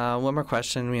 one more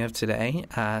question we have today.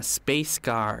 Space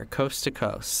Gar, Coast to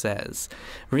Coast, says,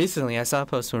 recently I saw a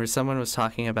post where someone was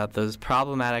talking about those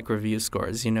problematic review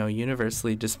scores,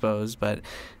 universally disposed, but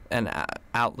an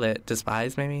outlet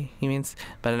despised, maybe he means,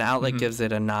 but an outlet gives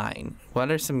it a 9. What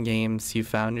are some games you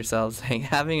found yourselves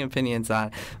having opinions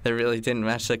on that really didn't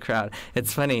match the crowd?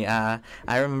 It's funny, I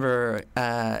remember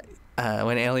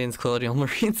when Aliens Colonial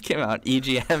Marines came out,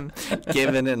 EGM gave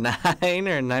it a 9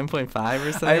 or 9.5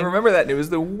 or something. I remember that. It was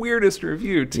the weirdest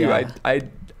review, too. Yeah.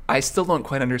 I still don't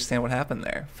quite understand what happened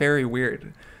there. Very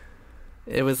weird.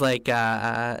 It was like...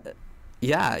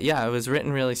 Yeah, it was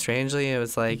written really strangely. It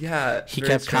was like he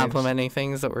kept complimenting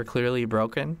things that were clearly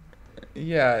broken.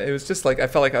 Yeah, it was just like, I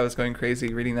felt like I was going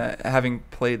crazy reading that, having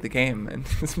played the game, and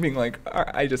just being like,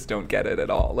 I just don't get it at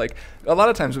all. Like, a lot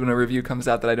of times when a review comes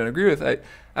out that I don't agree with,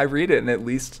 I read it, and at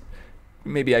least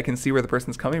maybe I can see where the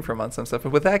person's coming from on some stuff.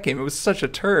 But with that game, it was such a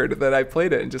turd that I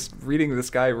played it, and just reading this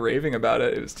guy raving about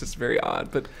it, it was just very odd.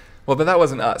 But that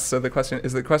wasn't us. So the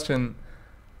question...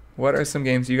 What are some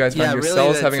games you guys find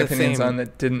yourselves having opinions on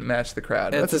that didn't match the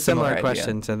crowd? That's a similar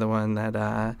question to the one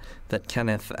that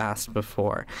Kenneth asked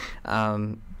before. Are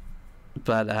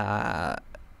there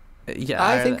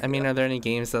any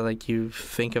games that like you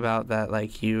think about that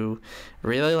like you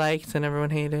really liked and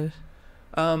everyone hated?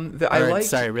 I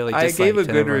gave a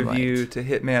good review to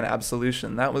Hitman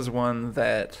Absolution. That was one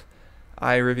that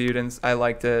I reviewed and I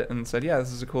liked it and said, yeah,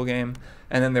 this is a cool game.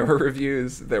 And then there were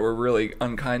reviews that were really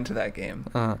unkind to that game.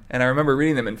 And I remember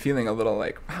reading them and feeling a little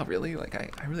like, wow, really? Like,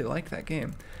 I really liked that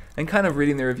game. and kind of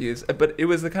reading the reviews. But it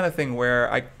was the kind of thing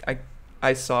where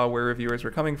I saw where reviewers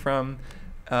were coming from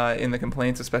in the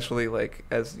complaints, especially like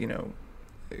as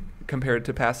compared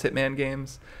to past Hitman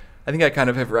games. I think I kind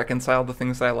of have reconciled the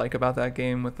things that I like about that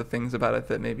game with the things about it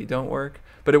that maybe don't work.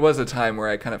 But it was a time where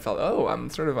I kind of felt, I'm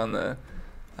sort of I'm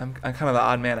kind of the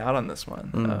odd man out on this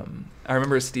one. I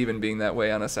remember Steven being that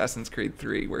way on Assassin's Creed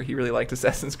 3, where he really liked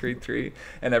Assassin's Creed 3,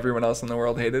 and everyone else in the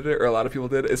world hated it, or a lot of people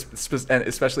did, and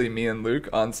especially me and Luke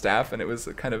on staff, and it was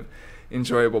a kind of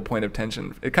enjoyable point of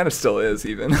tension. It kind of still is,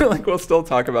 even. Like, we'll still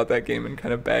talk about that game and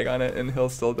kind of bag on it, and he'll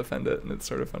still defend it, and it's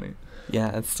sort of funny.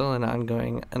 Yeah, it's still an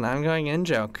ongoing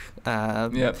in-joke.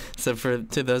 Yep. So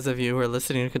to those of you who are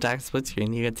listening to Kotaku Split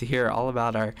Screen, you get to hear all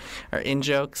about our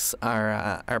in-jokes,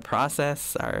 our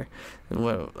process, our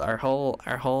whole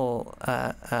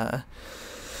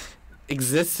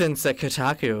existence at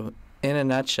Kotaku in a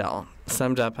nutshell,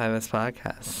 summed up by this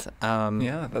podcast.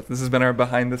 This has been our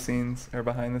behind the scenes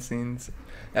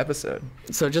episode.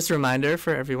 So just a reminder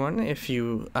for everyone, if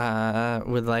you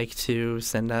would like to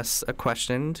send us a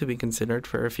question to be considered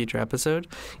for a future episode,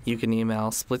 you can email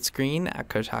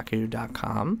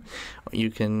splitscreen@kotaku.com.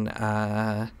 You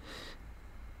can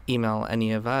email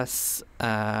any of us,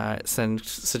 send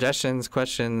suggestions,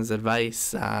 questions,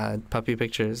 advice, puppy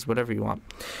pictures, whatever you want.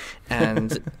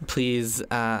 And please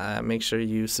make sure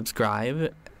you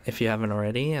subscribe if you haven't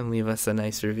already, and leave us a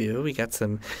nice review. We got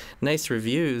some nice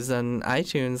reviews on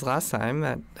iTunes last time.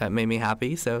 That made me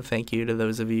happy, so thank you to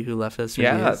those of you who left us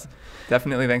reviews. Yeah,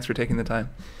 definitely. Thanks for taking the time.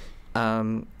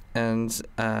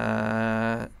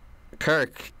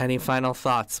 Kirk, any final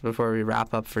thoughts before we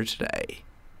wrap up for today?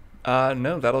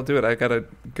 No, that'll do it. I gotta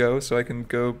go so I can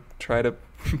go try to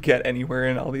get anywhere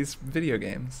in all these video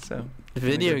games. So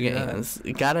video games.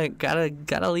 You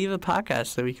gotta leave a podcast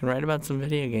so we can write about some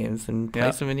video games and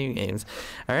play some video games.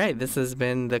 All right, this has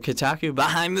been the Kotaku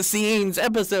behind the scenes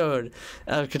episode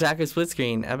of Kotaku Split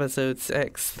Screen, episode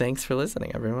 6. Thanks for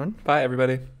listening, everyone. Bye,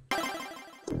 everybody.